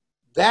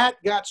 That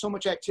got so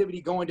much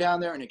activity going down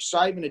there and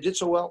excitement. It did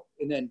so well.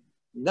 And then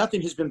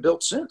nothing has been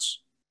built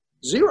since.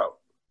 Zero.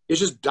 It's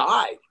just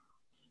died.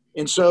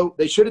 And so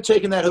they should have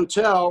taken that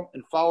hotel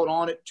and followed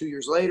on it 2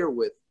 years later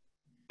with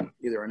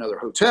either another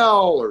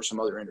hotel or some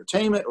other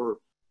entertainment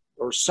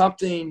or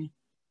something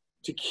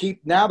to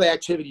keep. Now the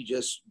activity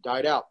just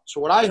died out.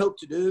 So what I hope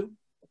to do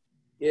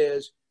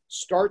is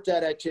start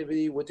that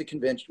activity with the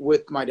convention,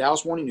 with my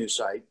Dallas Morning News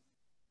site,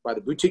 by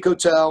the boutique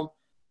hotel.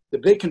 The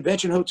big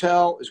convention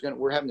hotel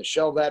we're having to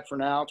shelve that for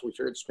now until we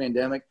figure out this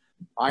pandemic.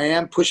 I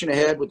am pushing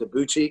ahead with the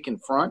boutique in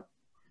front.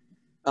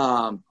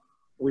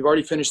 We've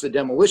already finished the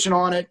demolition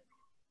on it.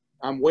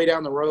 I'm way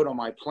down the road on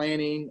my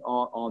planning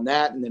on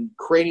that, and then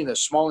creating the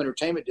small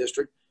entertainment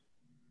district.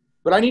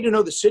 But I need to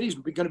know the city's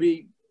going to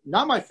be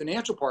not my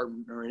financial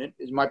partner in it,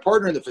 is my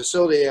partner in the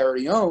facility I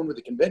already own with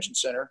the convention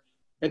center,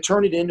 and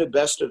turn it into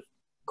best of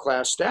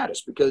class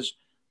status, because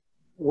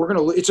we're going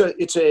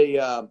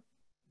to.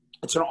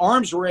 It's an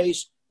arms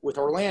race with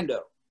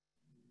Orlando.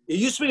 It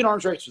used to be an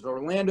arms race with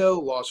Orlando,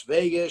 Las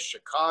Vegas,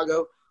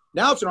 Chicago.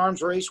 Now it's an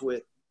arms race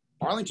with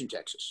Arlington,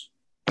 Texas,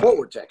 Fort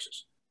Worth,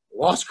 Texas,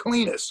 Las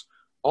Colinas.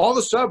 All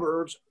the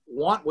suburbs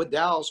want what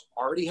Dallas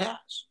already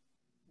has.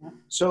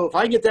 So if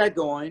I get that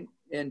going,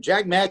 and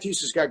Jack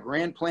Matthews has got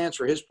grand plans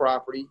for his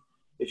property,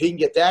 if he can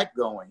get that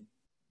going,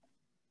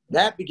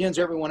 that begins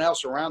everyone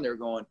else around there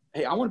going,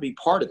 hey, I want to be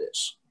part of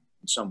this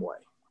in some way,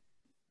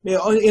 you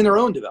know, in their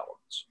own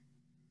developments.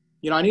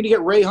 You know, I need to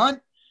get Ray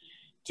Hunt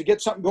to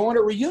get something going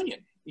at Reunion,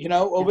 you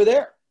know, over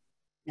there.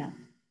 Yeah.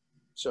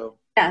 So.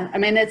 Yeah, I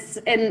mean,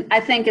 and I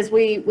think as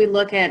we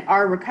look at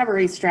our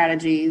recovery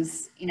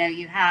strategies, you know,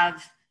 you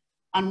have,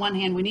 on one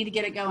hand, we need to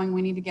get it going.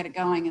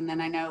 And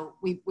then I know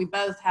we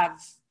both have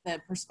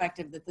the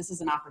perspective that this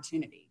is an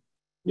opportunity.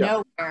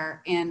 Yeah.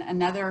 Nowhere in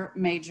another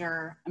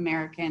major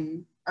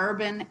American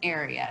urban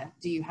area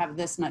do you have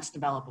this much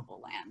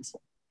developable land.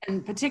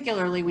 And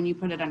particularly when you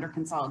put it under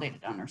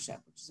consolidated ownership,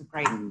 which is a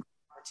great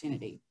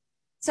opportunity.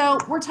 So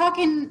we're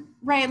talking,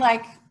 Ray,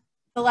 like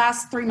the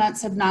last 3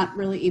 months have not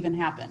really even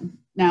happened.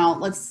 Now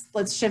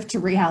let's shift to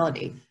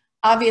reality.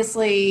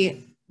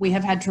 Obviously, we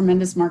have had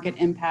tremendous market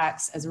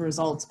impacts as a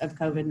result of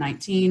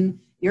COVID-19.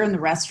 You're in the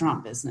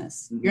restaurant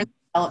business. Mm-hmm. You're in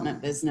the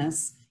development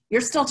business.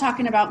 You're still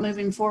talking about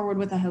moving forward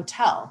with a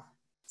hotel.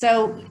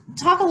 So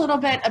talk a little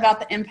bit about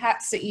the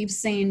impacts that you've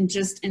seen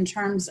just in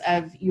terms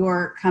of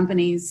your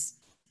company's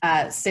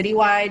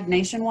citywide,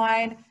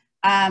 nationwide,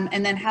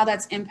 and then how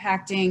that's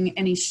impacting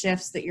any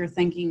shifts that you're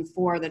thinking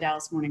for the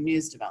Dallas Morning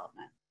News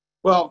development.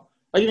 Well,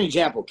 I'll give you an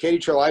example. Katy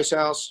Trail Ice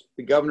House,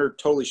 the governor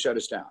totally shut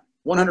us down,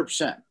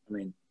 100%. I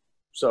mean,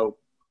 so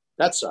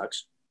that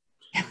sucks.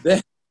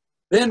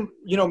 Then,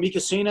 you know, Mi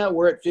Casina,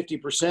 we're at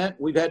 50%.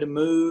 We've had to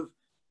move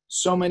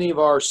so many of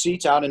our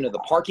seats out into the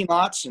parking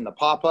lots and the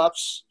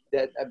pop-ups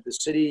that the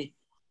city,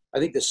 I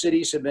think the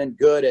cities have been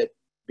good at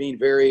being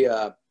very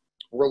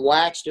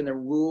relaxed in their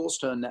rules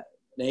to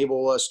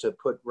enable us to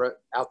put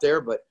out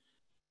there. But,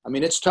 I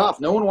mean, it's tough.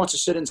 No one wants to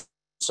sit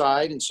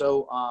inside. And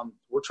so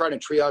we're trying to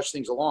triage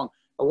things along.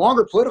 A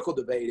longer political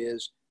debate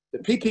is, the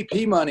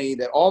PPP money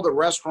that all the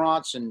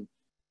restaurants and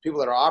people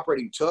that are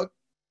operating took,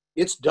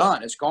 it's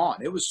done. It's gone.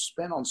 It was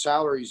spent on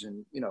salaries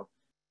in,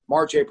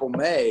 March, April,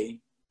 May,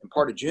 and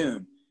part of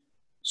June.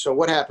 So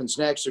what happens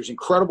next? There's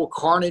incredible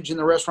carnage in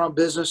the restaurant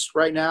business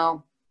right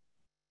now.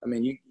 I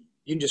mean, you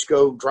can just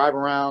go drive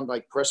around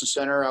like Crescent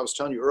Center. I was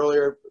telling you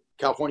earlier,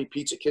 California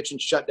Pizza Kitchen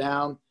shut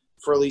down,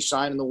 for lease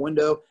sign in the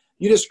window.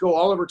 You just go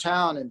all over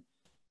town, and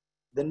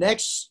the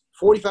next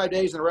 45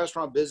 days in the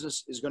restaurant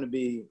business is going to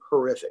be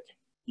horrific.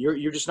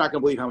 You're just not going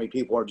to believe how many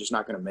people are just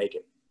not going to make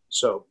it.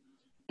 So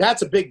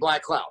that's a big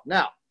black cloud.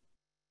 Now,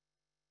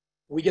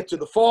 we get to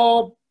the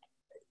fall.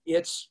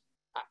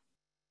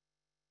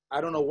 I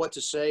don't know what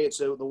to say. It's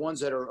the ones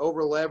that are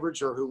over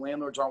leveraged or who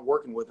landlords aren't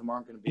working with them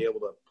aren't going to be able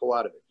to pull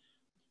out of it.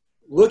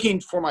 Looking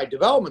for my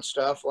development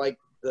stuff, like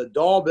the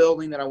doll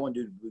building that I want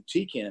to do the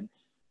boutique in,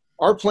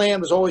 our plan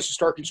was always to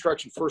start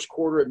construction first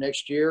quarter of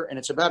next year, and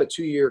it's about a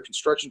 2-year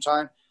construction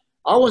time.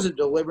 I wasn't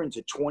delivering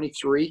to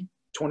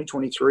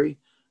 2023.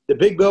 The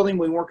big building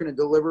we weren't going to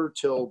deliver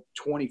till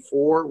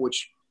 24,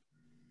 which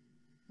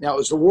now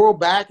is the world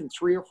back in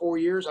 3 or 4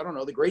 years? I don't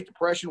know. The Great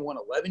Depression went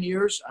 11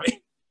 years. I mean,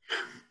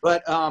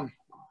 but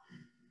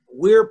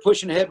we're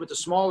pushing ahead with the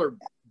smaller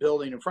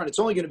building in front. It's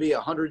only going to be a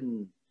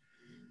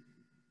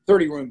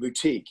 130-room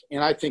boutique,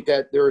 and I think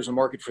that there is a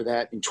market for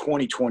that in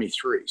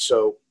 2023.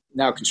 So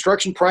now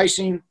construction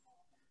pricing,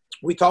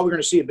 we thought we were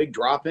going to see a big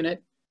drop in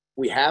it.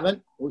 We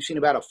haven't. We've seen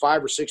about a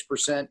 5 or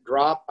 6%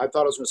 drop. I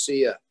thought I was going to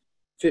see a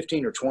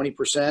 15 or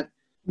 20%.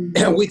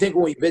 And we think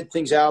when we bid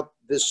things out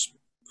this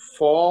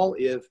fall,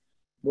 if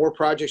more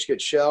projects get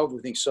shelved,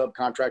 we think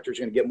subcontractors are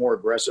going to get more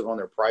aggressive on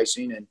their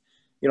pricing. And,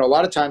 a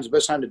lot of times the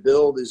best time to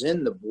build is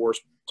in the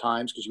worst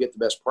times because you get the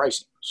best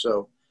pricing.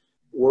 So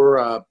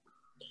we're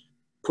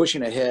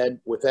pushing ahead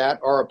with that.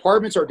 Our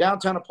apartments, our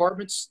downtown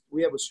apartments,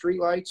 we have with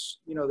streetlights,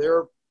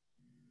 they're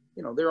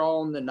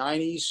all in the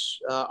 90s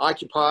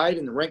occupied,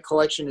 and the rent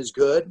collection is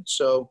good.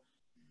 So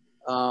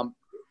I'll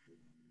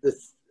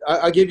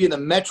give you the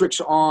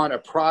metrics on a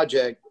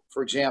project.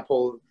 For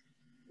example,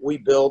 we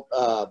built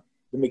the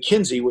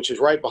McKinsey, which is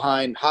right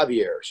behind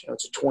Javier's.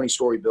 It's a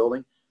 20-story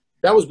building.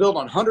 That was built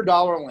on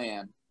 $100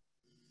 land,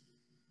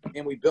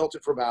 and we built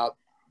it for about,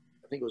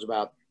 I think it was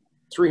about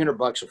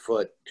 $300 a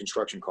foot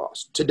construction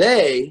cost.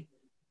 Today,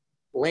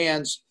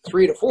 land's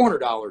 $300 to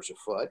 $400 a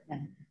foot,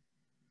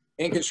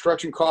 and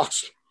construction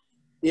cost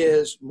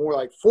is more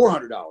like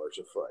 $400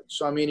 a foot.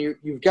 So, I mean, you're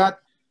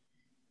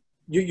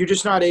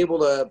just not able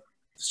to,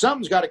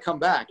 something's got to come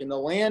back. And the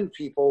land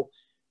people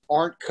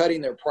aren't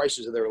cutting their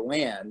prices of their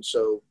land.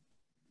 So,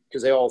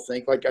 because they all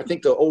think, like, I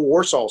think the old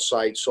Warsaw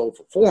site sold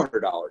for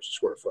 $400 a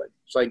square foot.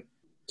 It's like,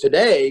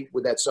 today,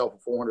 would that sell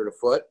for $400 a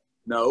foot?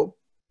 No.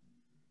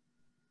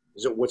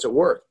 What's it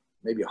worth?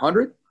 Maybe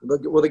 100?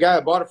 Well, the guy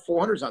that bought it for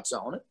 400 is not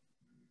selling it.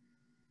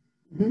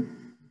 Mm-hmm.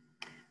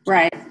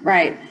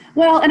 Right.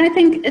 Well, and I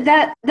think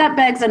that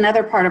begs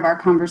another part of our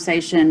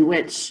conversation,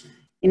 which,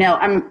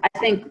 I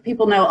think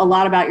people know a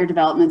lot about your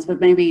developments, but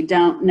maybe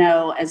don't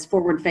know as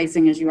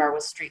forward-facing as you are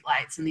with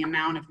streetlights and the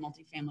amount of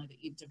multifamily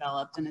that you've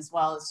developed, and as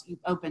well as you've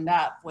opened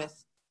up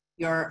with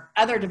your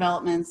other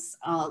developments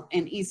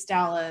in East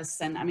Dallas.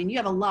 And I mean, you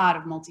have a lot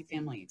of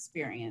multifamily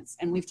experience,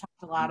 and we've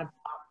talked a lot about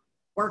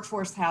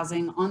workforce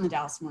housing on the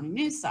Dallas Morning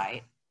News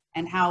site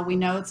and how we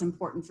know it's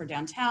important for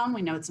downtown.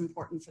 We know it's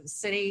important for the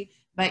city,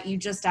 but you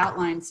just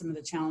outlined some of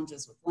the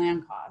challenges with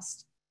land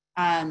cost.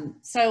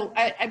 So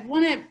I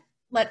want to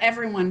let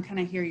everyone kind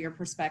of hear your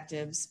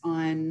perspectives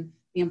on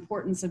the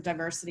importance of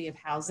diversity of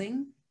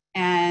housing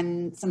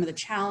and some of the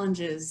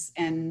challenges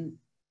and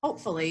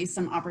hopefully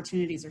some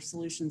opportunities or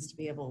solutions to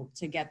be able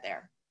to get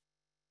there.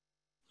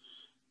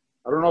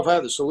 I don't know if I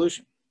have the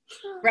solution.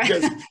 Right.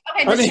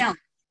 Okay, challenge.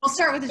 We'll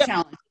start with the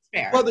challenge. It's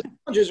fair. Well, the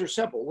challenges are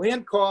simple.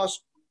 Land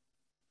costs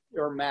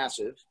are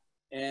massive,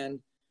 and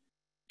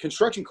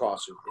construction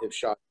costs have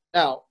shot.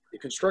 Now, the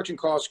construction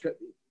costs,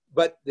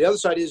 but the other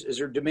side is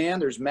there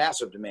demand? There's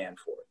massive demand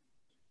for it.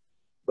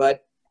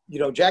 But,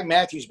 Jack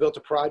Matthews built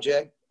a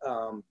project,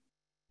 can't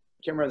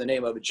remember the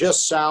name of it,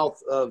 just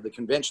south of the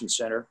convention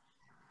center.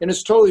 And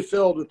it's totally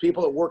filled with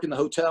people that work in the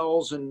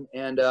hotels. And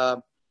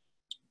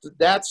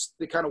that's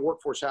the kind of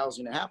workforce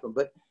housing to happen.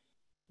 But,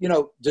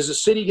 does the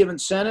city give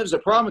incentives? The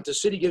problem with the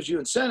city gives you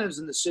incentives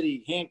and the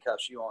city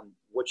handcuffs you on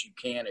what you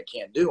can and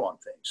can't do on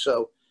things.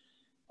 So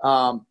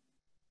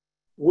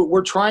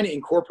we're trying to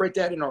incorporate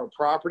that in our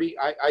property.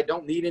 I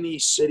don't need any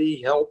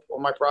city help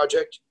on my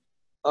project,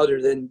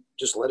 other than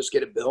just let us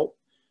get it built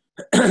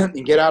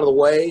and get out of the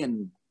way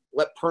and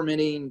let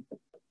permitting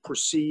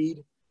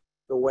proceed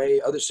the way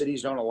other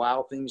cities don't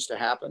allow things to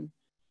happen.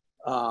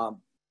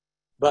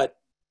 But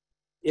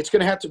it's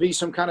going to have to be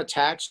some kind of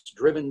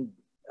tax-driven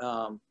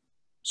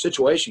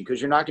situation,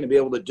 because you're not going to be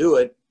able to do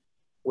it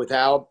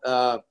without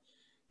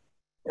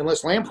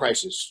unless land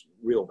prices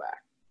reel back.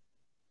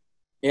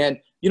 And,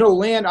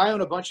 land, I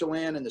own a bunch of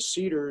land in the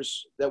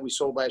Cedars that we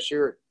sold last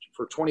year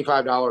for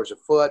 $25 a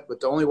foot, but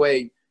the only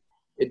way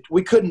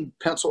we couldn't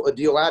pencil a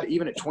deal out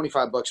even at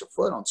 $25 a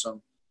foot on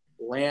some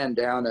land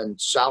down in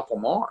South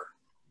Lamar,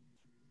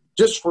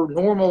 just for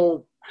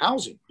normal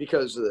housing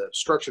because of the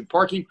structured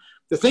parking.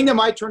 The thing that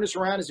might turn this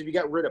around is if you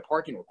got rid of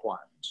parking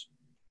requirements,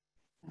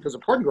 because a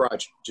parking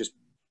garage just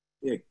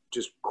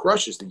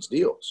crushes these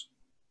deals.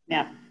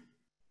 Yeah.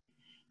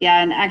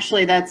 Yeah, and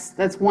actually that's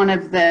one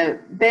of the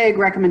big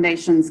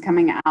recommendations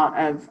coming out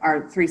of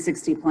our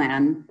 360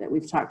 plan that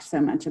we've talked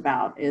so much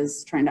about,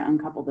 is trying to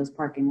uncouple those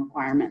parking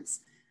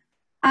requirements.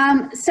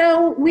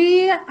 So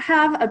we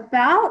have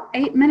about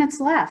 8 minutes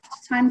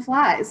left. Time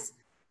flies.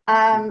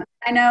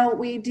 I know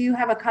we do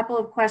have a couple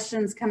of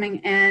questions coming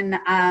in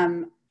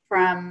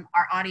from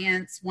our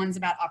audience. One's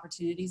about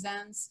opportunity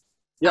zones.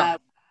 Yeah.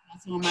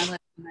 Also on my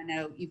list, and I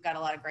know you've got a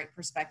lot of great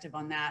perspective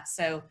on that.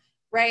 So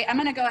Ray, I'm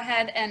going to go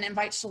ahead and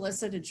invite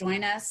Shalissa to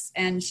join us.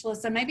 And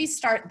Shalissa, maybe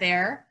start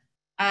there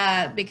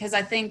because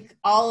I think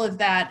all of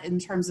that in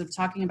terms of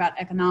talking about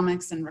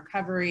economics and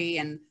recovery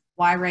and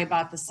why Ray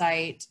bought the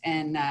site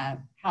and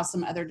how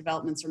some other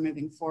developments are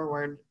moving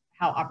forward,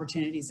 how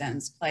opportunity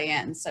zones play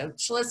in. So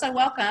Shalissa,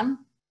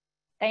 welcome.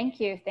 Thank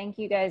you. Thank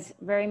you guys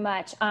very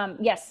much.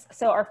 Yes,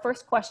 so our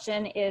first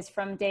question is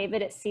from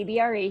David at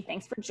CBRE.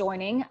 Thanks for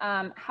joining.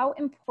 How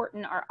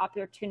important are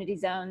opportunity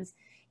zones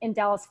in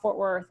Dallas-Fort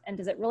Worth, and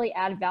does it really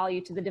add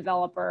value to the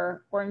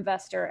developer or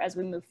investor as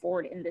we move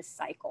forward in this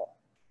cycle?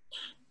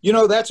 You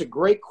know, that's a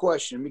great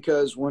question,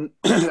 because when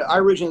I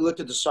originally looked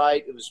at the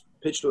site, it was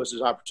pitched to us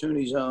as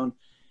opportunity zone.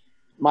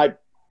 My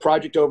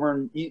project over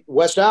in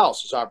West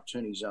Dallas is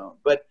opportunity zone.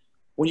 But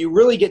when you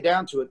really get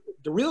down to it,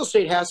 the real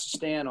estate has to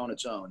stand on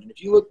its own. And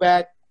if you look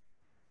back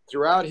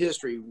throughout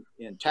history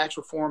in Tax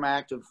Reform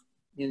Act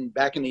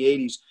back in the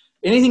 80s,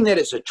 anything that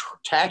is a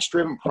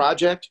tax-driven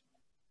project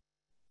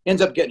ends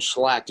up getting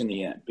slacked in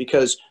the end,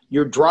 because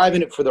you're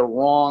driving it for the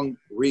wrong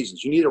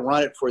reasons. You need to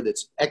run it for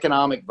its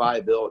economic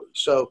viability.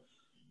 So,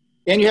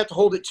 and you have to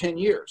hold it 10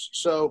 years.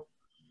 So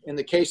in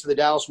the case of the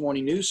Dallas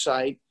Morning News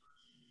site,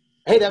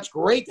 hey, that's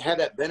great to have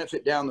that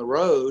benefit down the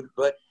road.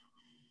 But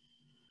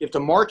if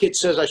the market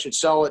says I should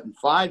sell it in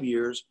 5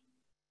 years,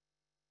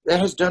 that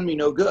has done me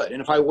no good.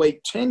 And if I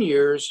wait 10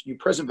 years, you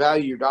present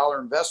value your dollar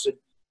invested,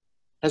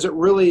 has it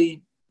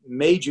really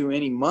made you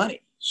any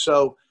money?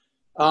 So,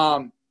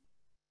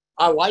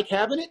 I like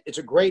having it. It's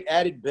a great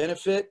added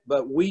benefit,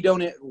 but we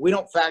don't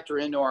factor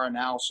into our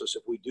analysis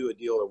if we do a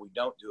deal or we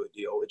don't do a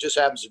deal. It just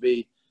happens to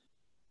be,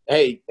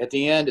 hey, at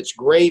the end, it's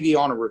gravy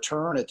on a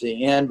return at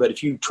the end. But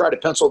if you try to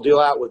pencil a deal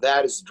out with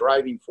that as the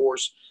driving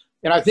force,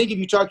 and I think if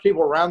you talk to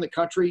people around the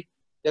country,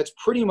 that's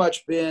pretty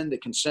much been the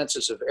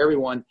consensus of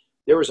everyone.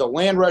 There was a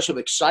land rush of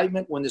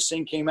excitement when this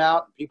thing came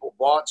out. People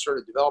bought,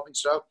 started developing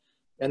stuff.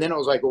 And then it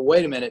was like, well,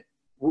 wait a minute.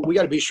 We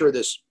got to be sure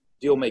this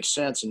deal makes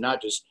sense and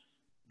not just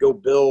go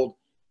build.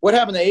 What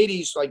happened in the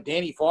 80s, like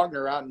Danny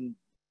Faulkner out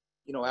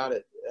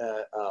at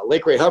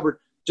Lake Ray Hubbard,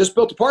 just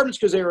built apartments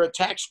because they were a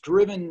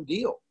tax-driven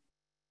deal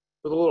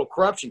with a little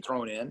corruption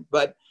thrown in.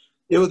 But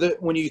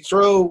when you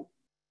throw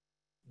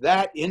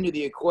that into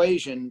the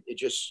equation,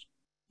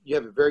 you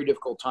have a very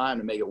difficult time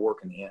to make it work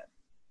in the end.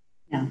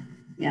 Yeah,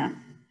 yeah.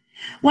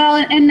 Well,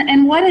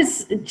 and what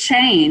has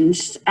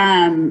changed?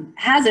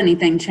 Has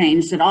anything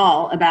changed at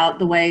all about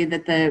the way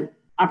that the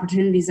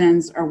opportunity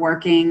zones are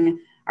working?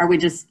 Are we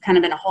just kind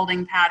of in a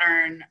holding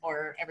pattern,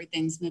 or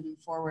everything's moving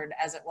forward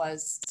as it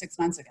was 6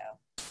 months ago?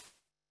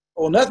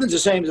 Well, nothing's the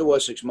same as it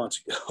was 6 months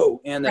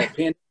ago. And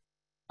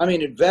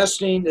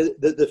investing,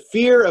 the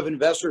fear of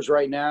investors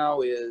right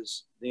now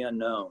is the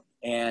unknown.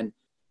 And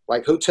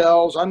like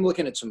hotels, I'm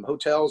looking at some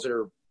hotels that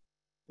are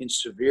in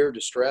severe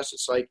distress.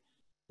 It's like,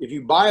 if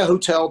you buy a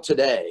hotel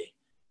today,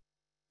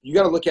 you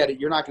got to look at it.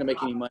 You're not going to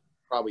make any money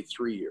for probably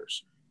 3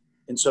 years.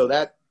 And so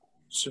that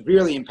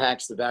severely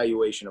impacts the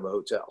valuation of a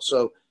hotel.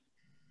 So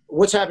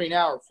what's happening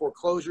now are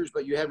foreclosures,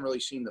 but you haven't really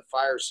seen the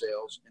fire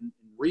sales. And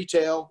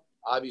retail,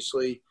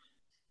 obviously,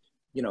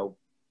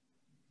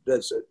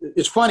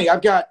 it's funny.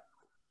 I've got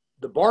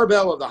the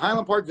barbell of the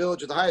Highland Park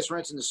Village at the highest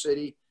rents in the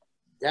city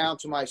down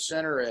to my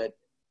center at,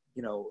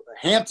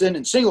 Hampton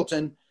and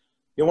Singleton,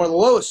 one of the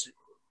lowest,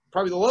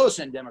 probably the lowest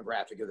end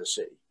demographic of the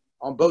city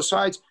on both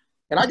sides.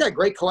 And I got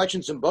great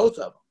collections in both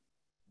of them.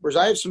 Whereas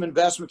I have some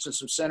investments in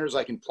some centers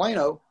like in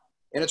Plano,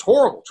 and it's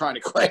horrible trying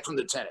to collect from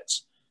the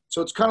tenants.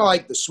 So it's kind of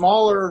like the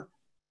smaller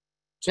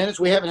tenants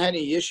we haven't had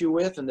any issue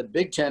with, and the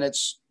big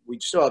tenants, we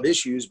still have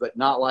issues, but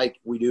not like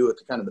we do at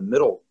the kind of the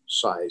middle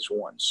size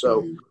ones.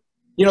 So,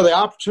 the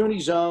opportunity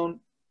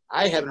zone,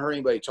 I haven't heard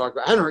anybody talk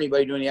about. I haven't heard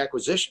anybody do any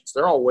acquisitions.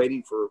 They're all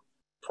waiting for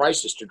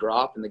prices to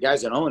drop, and the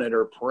guys that own it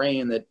are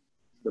praying that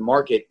the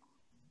market,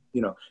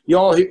 you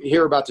all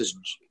hear about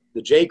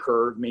the J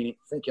curve, meaning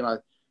thinking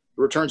the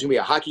return's gonna be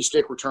a hockey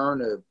stick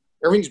return.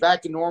 Everything's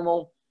back to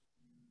normal,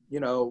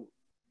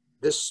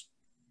 this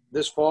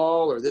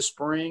fall or this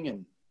spring,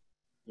 and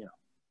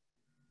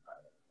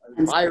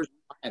buyers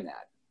buying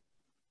that.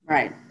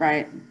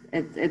 Right.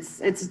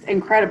 It's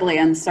incredibly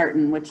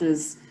uncertain, which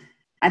is,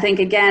 I think,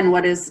 again,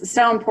 what is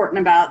so important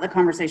about the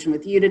conversation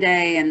with you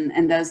today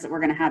and those that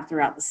we're going to have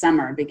throughout the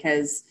summer,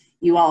 because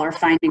you all are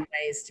finding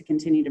ways to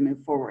continue to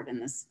move forward in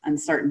this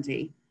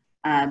uncertainty,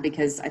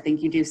 because I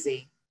think you do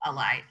see a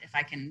light.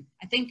 I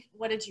think,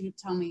 what did you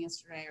tell me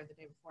yesterday or the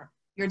day before?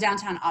 you're a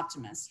downtown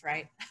optimist,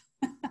 right?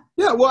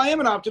 Yeah, well, I am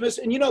an optimist.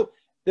 And, you know,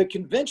 the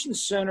convention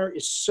center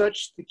is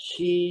such the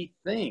key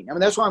thing. I mean,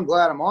 that's why I'm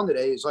glad I'm on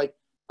today. Is like,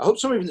 I hope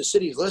somebody from the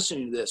city is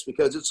listening to this,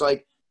 because it's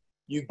like,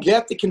 you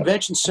get the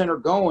convention center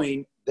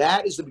going,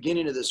 that is the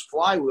beginning of this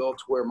flywheel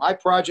to where my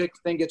project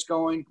thing gets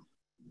going,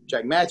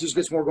 Jack Matthews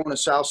gets more going to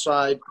South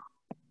Side,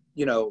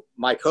 you know,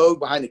 Mike Hogue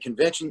behind the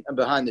convention and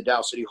behind the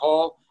Dallas City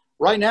Hall.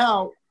 Right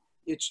now,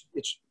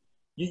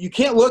 you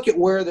can't look at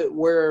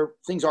where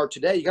things are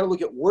today. You got to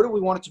look at where do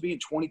we want it to be in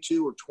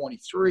 22 or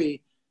 23,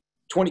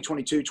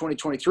 2022,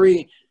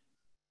 2023.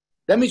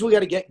 That means we got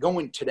to get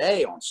going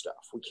today on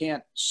stuff. We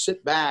can't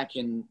sit back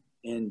and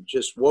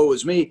just woe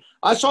is me.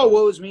 I saw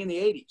woe is me in the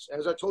 80s.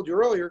 As I told you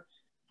earlier,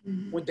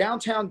 when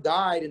downtown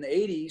died in the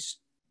 80s,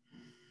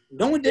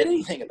 no one did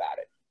anything about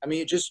it. I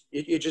mean, it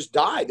just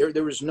died.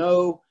 There was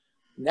no,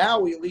 now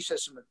we at least have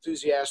some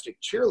enthusiastic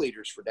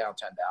cheerleaders for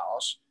downtown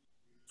Dallas.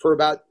 For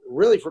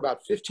about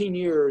 15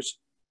 years,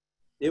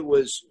 it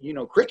was, you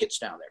know, crickets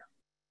down there.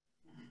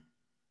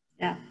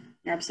 Yeah,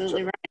 you're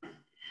absolutely right.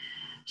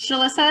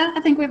 Shalissa,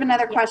 I think we have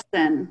another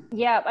question.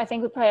 Yeah, I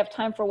think we probably have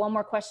time for one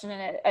more question,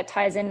 and it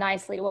ties in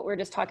nicely to what we were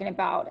just talking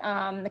about.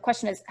 The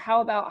question is,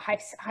 how about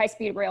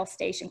high-speed rail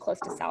station close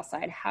to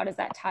Southside? How does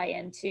that tie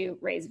into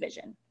Ray's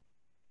vision?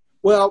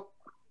 Well,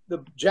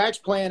 Jack's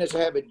plan is to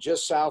have it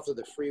just south of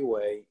the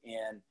freeway.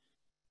 And,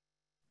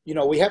 you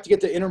know, we have to get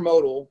the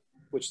intermodal,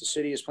 which the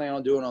city is planning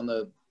on doing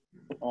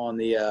on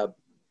the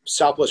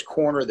southwest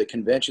corner of the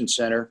convention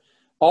center.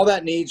 All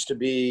that needs to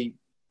be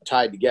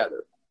tied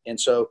together. And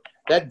so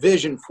that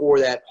vision for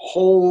that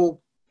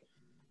whole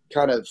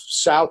kind of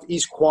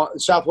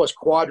southwest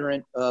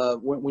quadrant,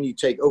 when you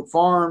take Oak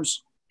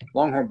Farms,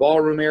 Longhorn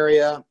Ballroom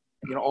area,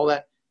 you know, all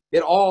that,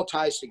 it all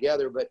ties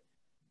together. But,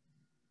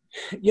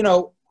 you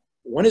know,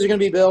 when is it going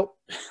to be built?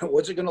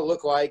 What's it going to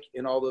look like?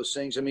 And all those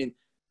things. I mean,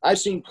 I've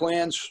seen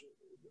plans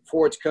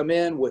for it to come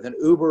in with an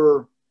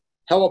Uber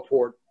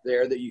heliport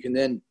there that you can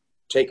then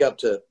take up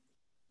to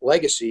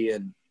Legacy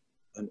and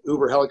an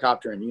Uber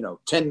helicopter in, you know,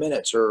 10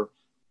 minutes, or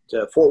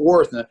to Fort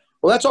Worth.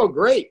 Well, that's all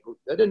great.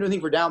 That doesn't do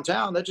anything for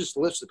downtown. That just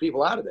lifts the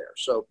people out of there.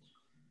 So,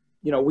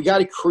 you know, we got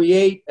to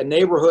create a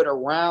neighborhood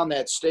around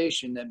that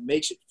station that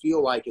makes it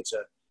feel like it's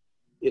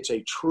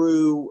a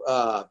true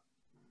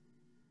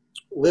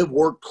live,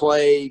 work,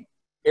 play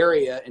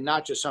area, and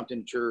not just something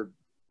that you're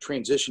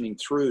transitioning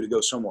through to go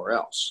somewhere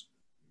else.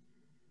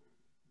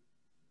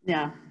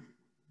 Yeah.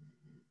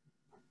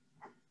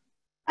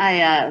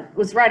 I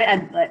was right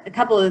at a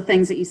couple of the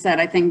things that you said,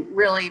 I think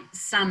really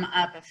sum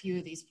up a few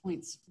of these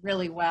points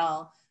really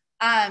well.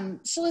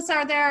 Shalissa,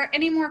 are there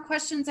any more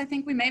questions? I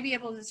think we may be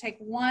able to take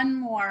one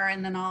more,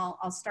 and then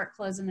I'll start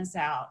closing this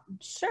out.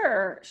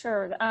 Sure.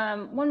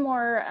 One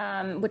more,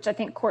 which I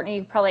think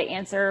Courtney probably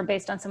answer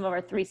based on some of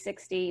our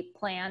 360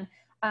 plan.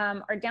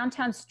 Our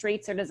downtown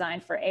streets are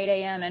designed for 8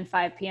 a.m. and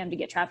 5 p.m. to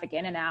get traffic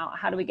in and out.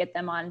 How do we get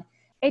them on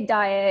a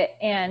diet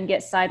and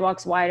get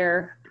sidewalks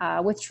wider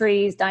with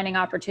trees, dining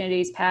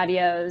opportunities,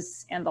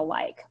 patios, and the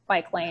like,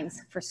 bike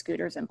lanes for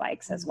scooters and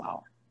bikes as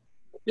well?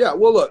 Yeah,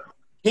 well, look,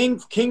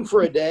 king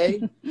for a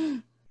day.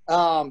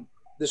 The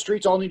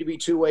streets all need to be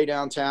two-way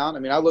downtown. I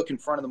mean, I look in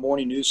front of the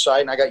morning news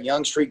site, and I got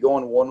Young Street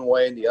going one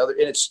way and the other,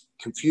 and it's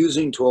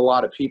confusing to a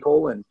lot of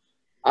people. And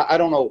I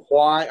don't know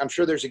why. I'm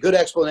sure there's a good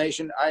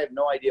explanation. I have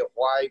no idea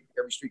why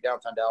every street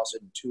downtown Dallas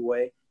isn't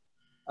two-way.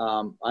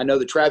 I know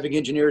the traffic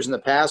engineers in the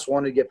past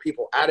wanted to get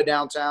people out of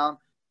downtown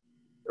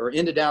or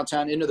into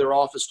downtown, into their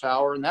office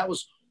tower. And that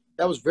was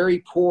very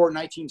poor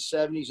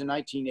 1970s and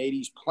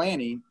 1980s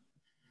planning.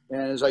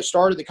 And as I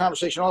started the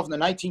conversation off in the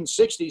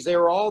 1960s, they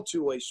were all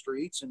two-way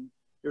streets, and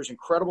there's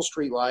incredible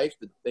street life.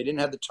 They didn't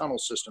have the tunnel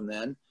system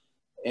then,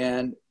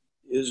 and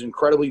it was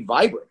incredibly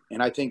vibrant.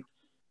 And I think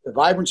the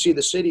vibrancy of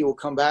the city will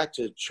come back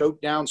to choke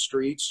down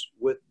streets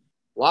with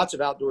lots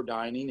of outdoor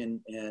dining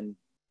and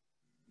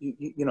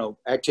you know,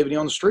 activity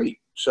on the street.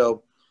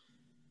 So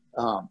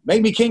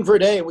make me king for a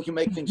day, and we can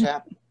make things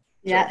happen.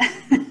 Yeah.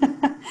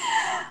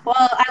 Well,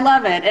 I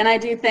love it. And I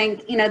do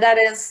think, you know, that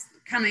is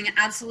coming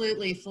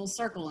absolutely full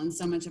circle in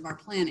so much of our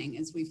planning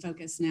as we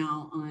focus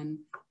now on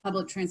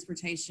public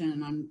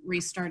transportation, on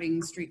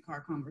restarting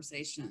streetcar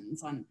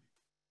conversations, on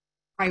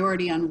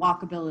priority on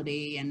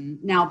walkability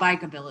and now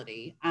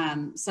bikeability.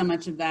 So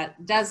much of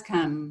that does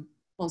come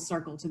full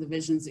circle to the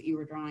visions that you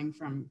were drawing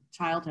from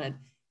childhood.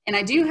 And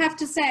I do have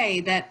to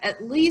say that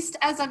at least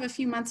as of a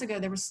few months ago,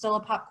 there was still a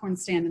popcorn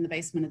stand in the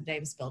basement of the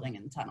Davis building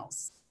in the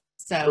tunnels.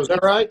 So is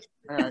that right?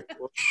 All right.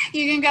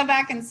 You can go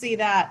back and see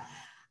that.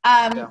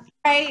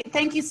 Ray,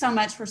 thank you so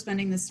much for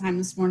spending this time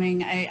this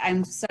morning.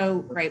 I'm so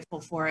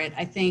grateful for it.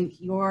 I think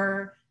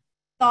your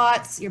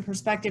thoughts, your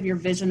perspective, your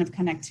vision of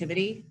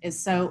connectivity is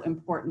so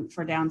important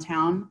for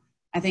downtown.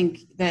 I think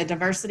the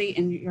diversity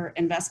in your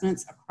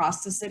investments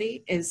across the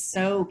city is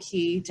so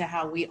key to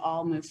how we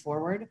all move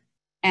forward.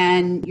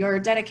 And your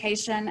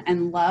dedication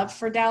and love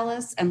for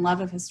Dallas and love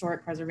of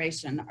historic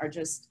preservation are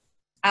just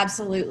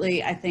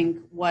absolutely, I think,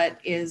 what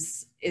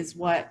is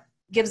what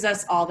gives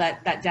us all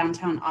that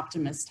downtown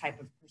optimist type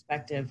of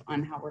perspective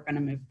on how we're going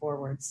to move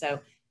forward. So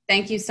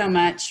Thank you so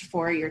much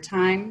for your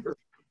time.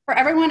 For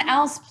everyone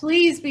else,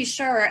 please be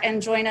sure and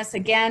join us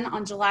again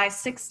on July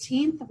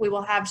 16th. We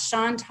will have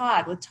Sean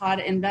Todd with Todd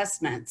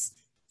Investments.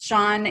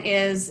 Sean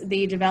is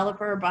the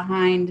developer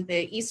behind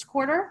the East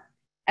Quarter,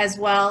 as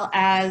well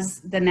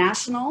as the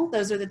National.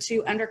 Those are the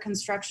two under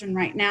construction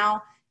right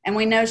now. And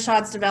we know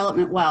Sean's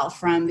development well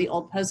from the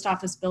old post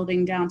office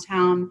building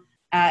downtown,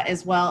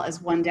 as well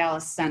as One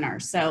Dallas Center.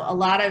 So a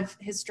lot of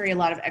history, a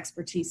lot of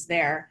expertise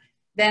there.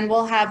 Then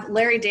we'll have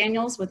Larry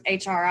Daniels with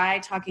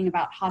HRI talking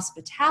about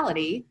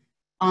hospitality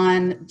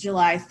on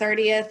July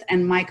 30th,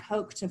 and Mike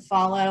Hoke to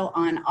follow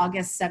on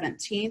August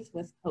 17th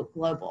with Hoke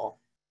Global.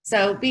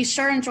 So be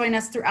sure and join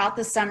us throughout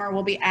the summer.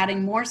 We'll be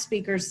adding more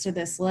speakers to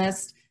this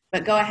list,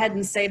 but go ahead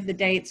and save the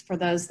dates for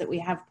those that we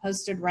have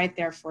posted right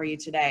there for you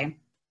today.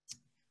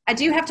 I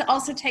do have to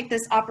also take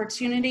this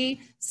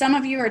opportunity. Some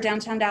of you are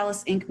Downtown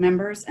Dallas Inc.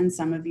 members and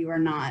some of you are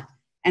not.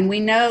 And we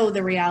know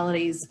the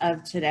realities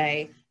of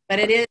today, but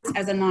it is,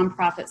 as a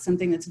nonprofit,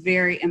 something that's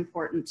very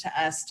important to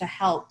us to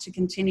help to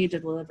continue to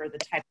deliver the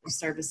type of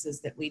services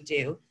that we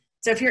do.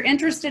 So if you're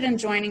interested in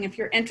joining, if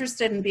you're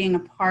interested in being a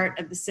part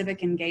of the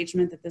civic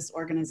engagement that this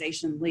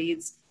organization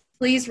leads,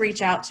 please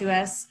reach out to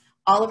us.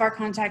 All of our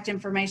contact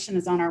information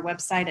is on our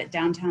website at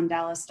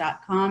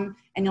downtowndallas.com,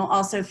 and you'll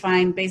also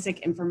find basic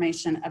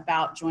information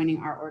about joining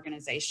our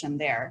organization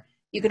there.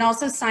 You can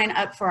also sign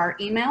up for our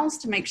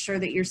emails to make sure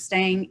that you're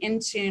staying in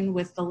tune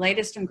with the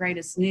latest and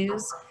greatest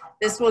news.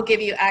 This will give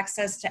you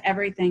access to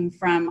everything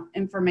from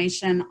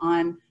information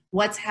on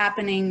what's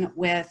happening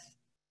with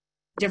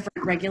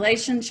different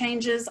regulation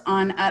changes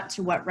on up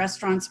to what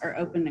restaurants are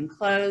open and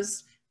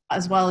closed,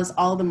 as well as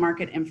all the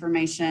market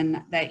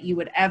information that you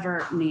would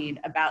ever need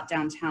about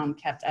downtown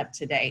kept up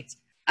to date.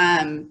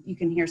 You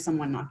can hear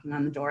someone knocking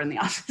on the door in the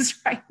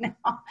office right now.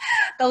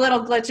 The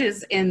little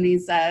glitches in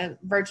these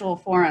virtual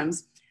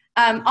forums.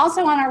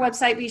 Also on our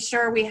website, be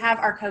sure we have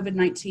our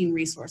COVID-19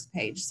 resource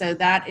page. So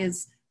that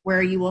is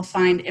where you will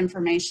find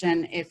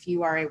information if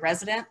you are a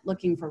resident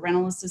looking for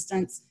rental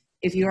assistance,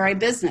 if you are a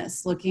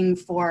business looking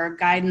for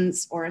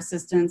guidance or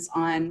assistance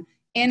on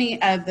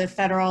any of the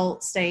federal,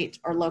 state,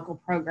 or local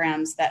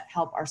programs that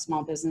help our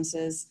small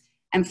businesses.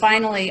 And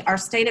finally, our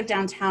State of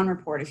Downtown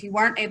report. If you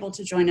weren't able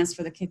to join us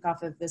for the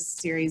kickoff of this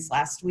series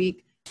last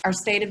week, our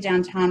State of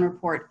Downtown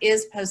report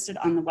is posted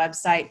on the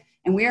website,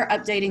 and we are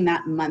updating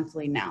that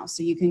monthly now.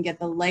 So you can get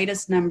the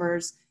latest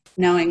numbers,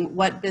 knowing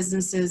what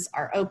businesses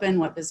are open,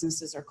 what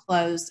businesses are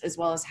closed, as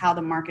well as how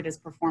the market is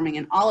performing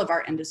in all of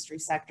our industry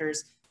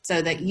sectors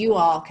so that you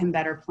all can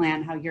better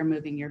plan how you're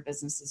moving your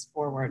businesses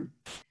forward.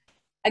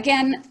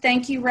 Again,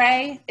 thank you,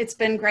 Ray. It's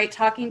been great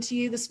talking to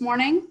you this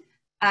morning.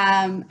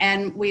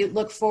 And we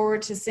look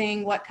forward to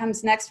seeing what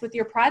comes next with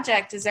your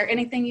project. Is there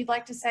anything you'd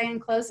like to say in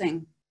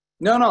closing?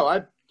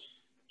 No,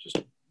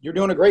 you're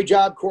doing a great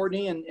job,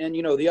 Courtney, and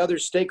you know, the other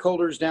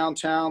stakeholders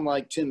downtown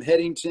like Tim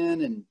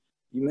Headington, and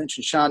you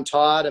mentioned Sean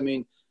Todd. I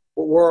mean,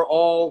 we're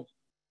all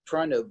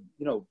trying to,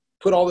 you know,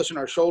 put all this on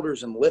our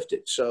shoulders and lift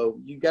it. So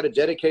you've got a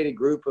dedicated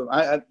group of,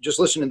 I just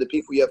listening to the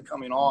people you have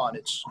coming on.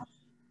 It's,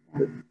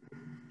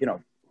 you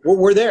know,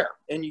 we're there,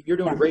 and you're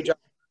doing a great job.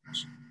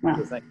 Well,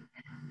 so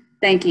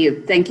thank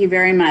you. Thank you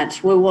very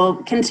much. We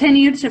will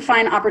continue to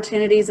find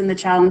opportunities in the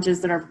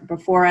challenges that are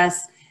before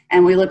us,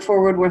 and we look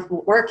forward with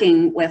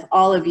working with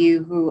all of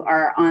you who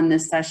are on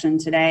this session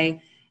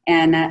today.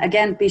 And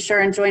again, be sure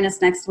and join us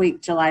next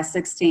week, July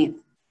 16th.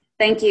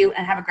 Thank you,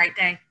 and have a great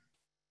day.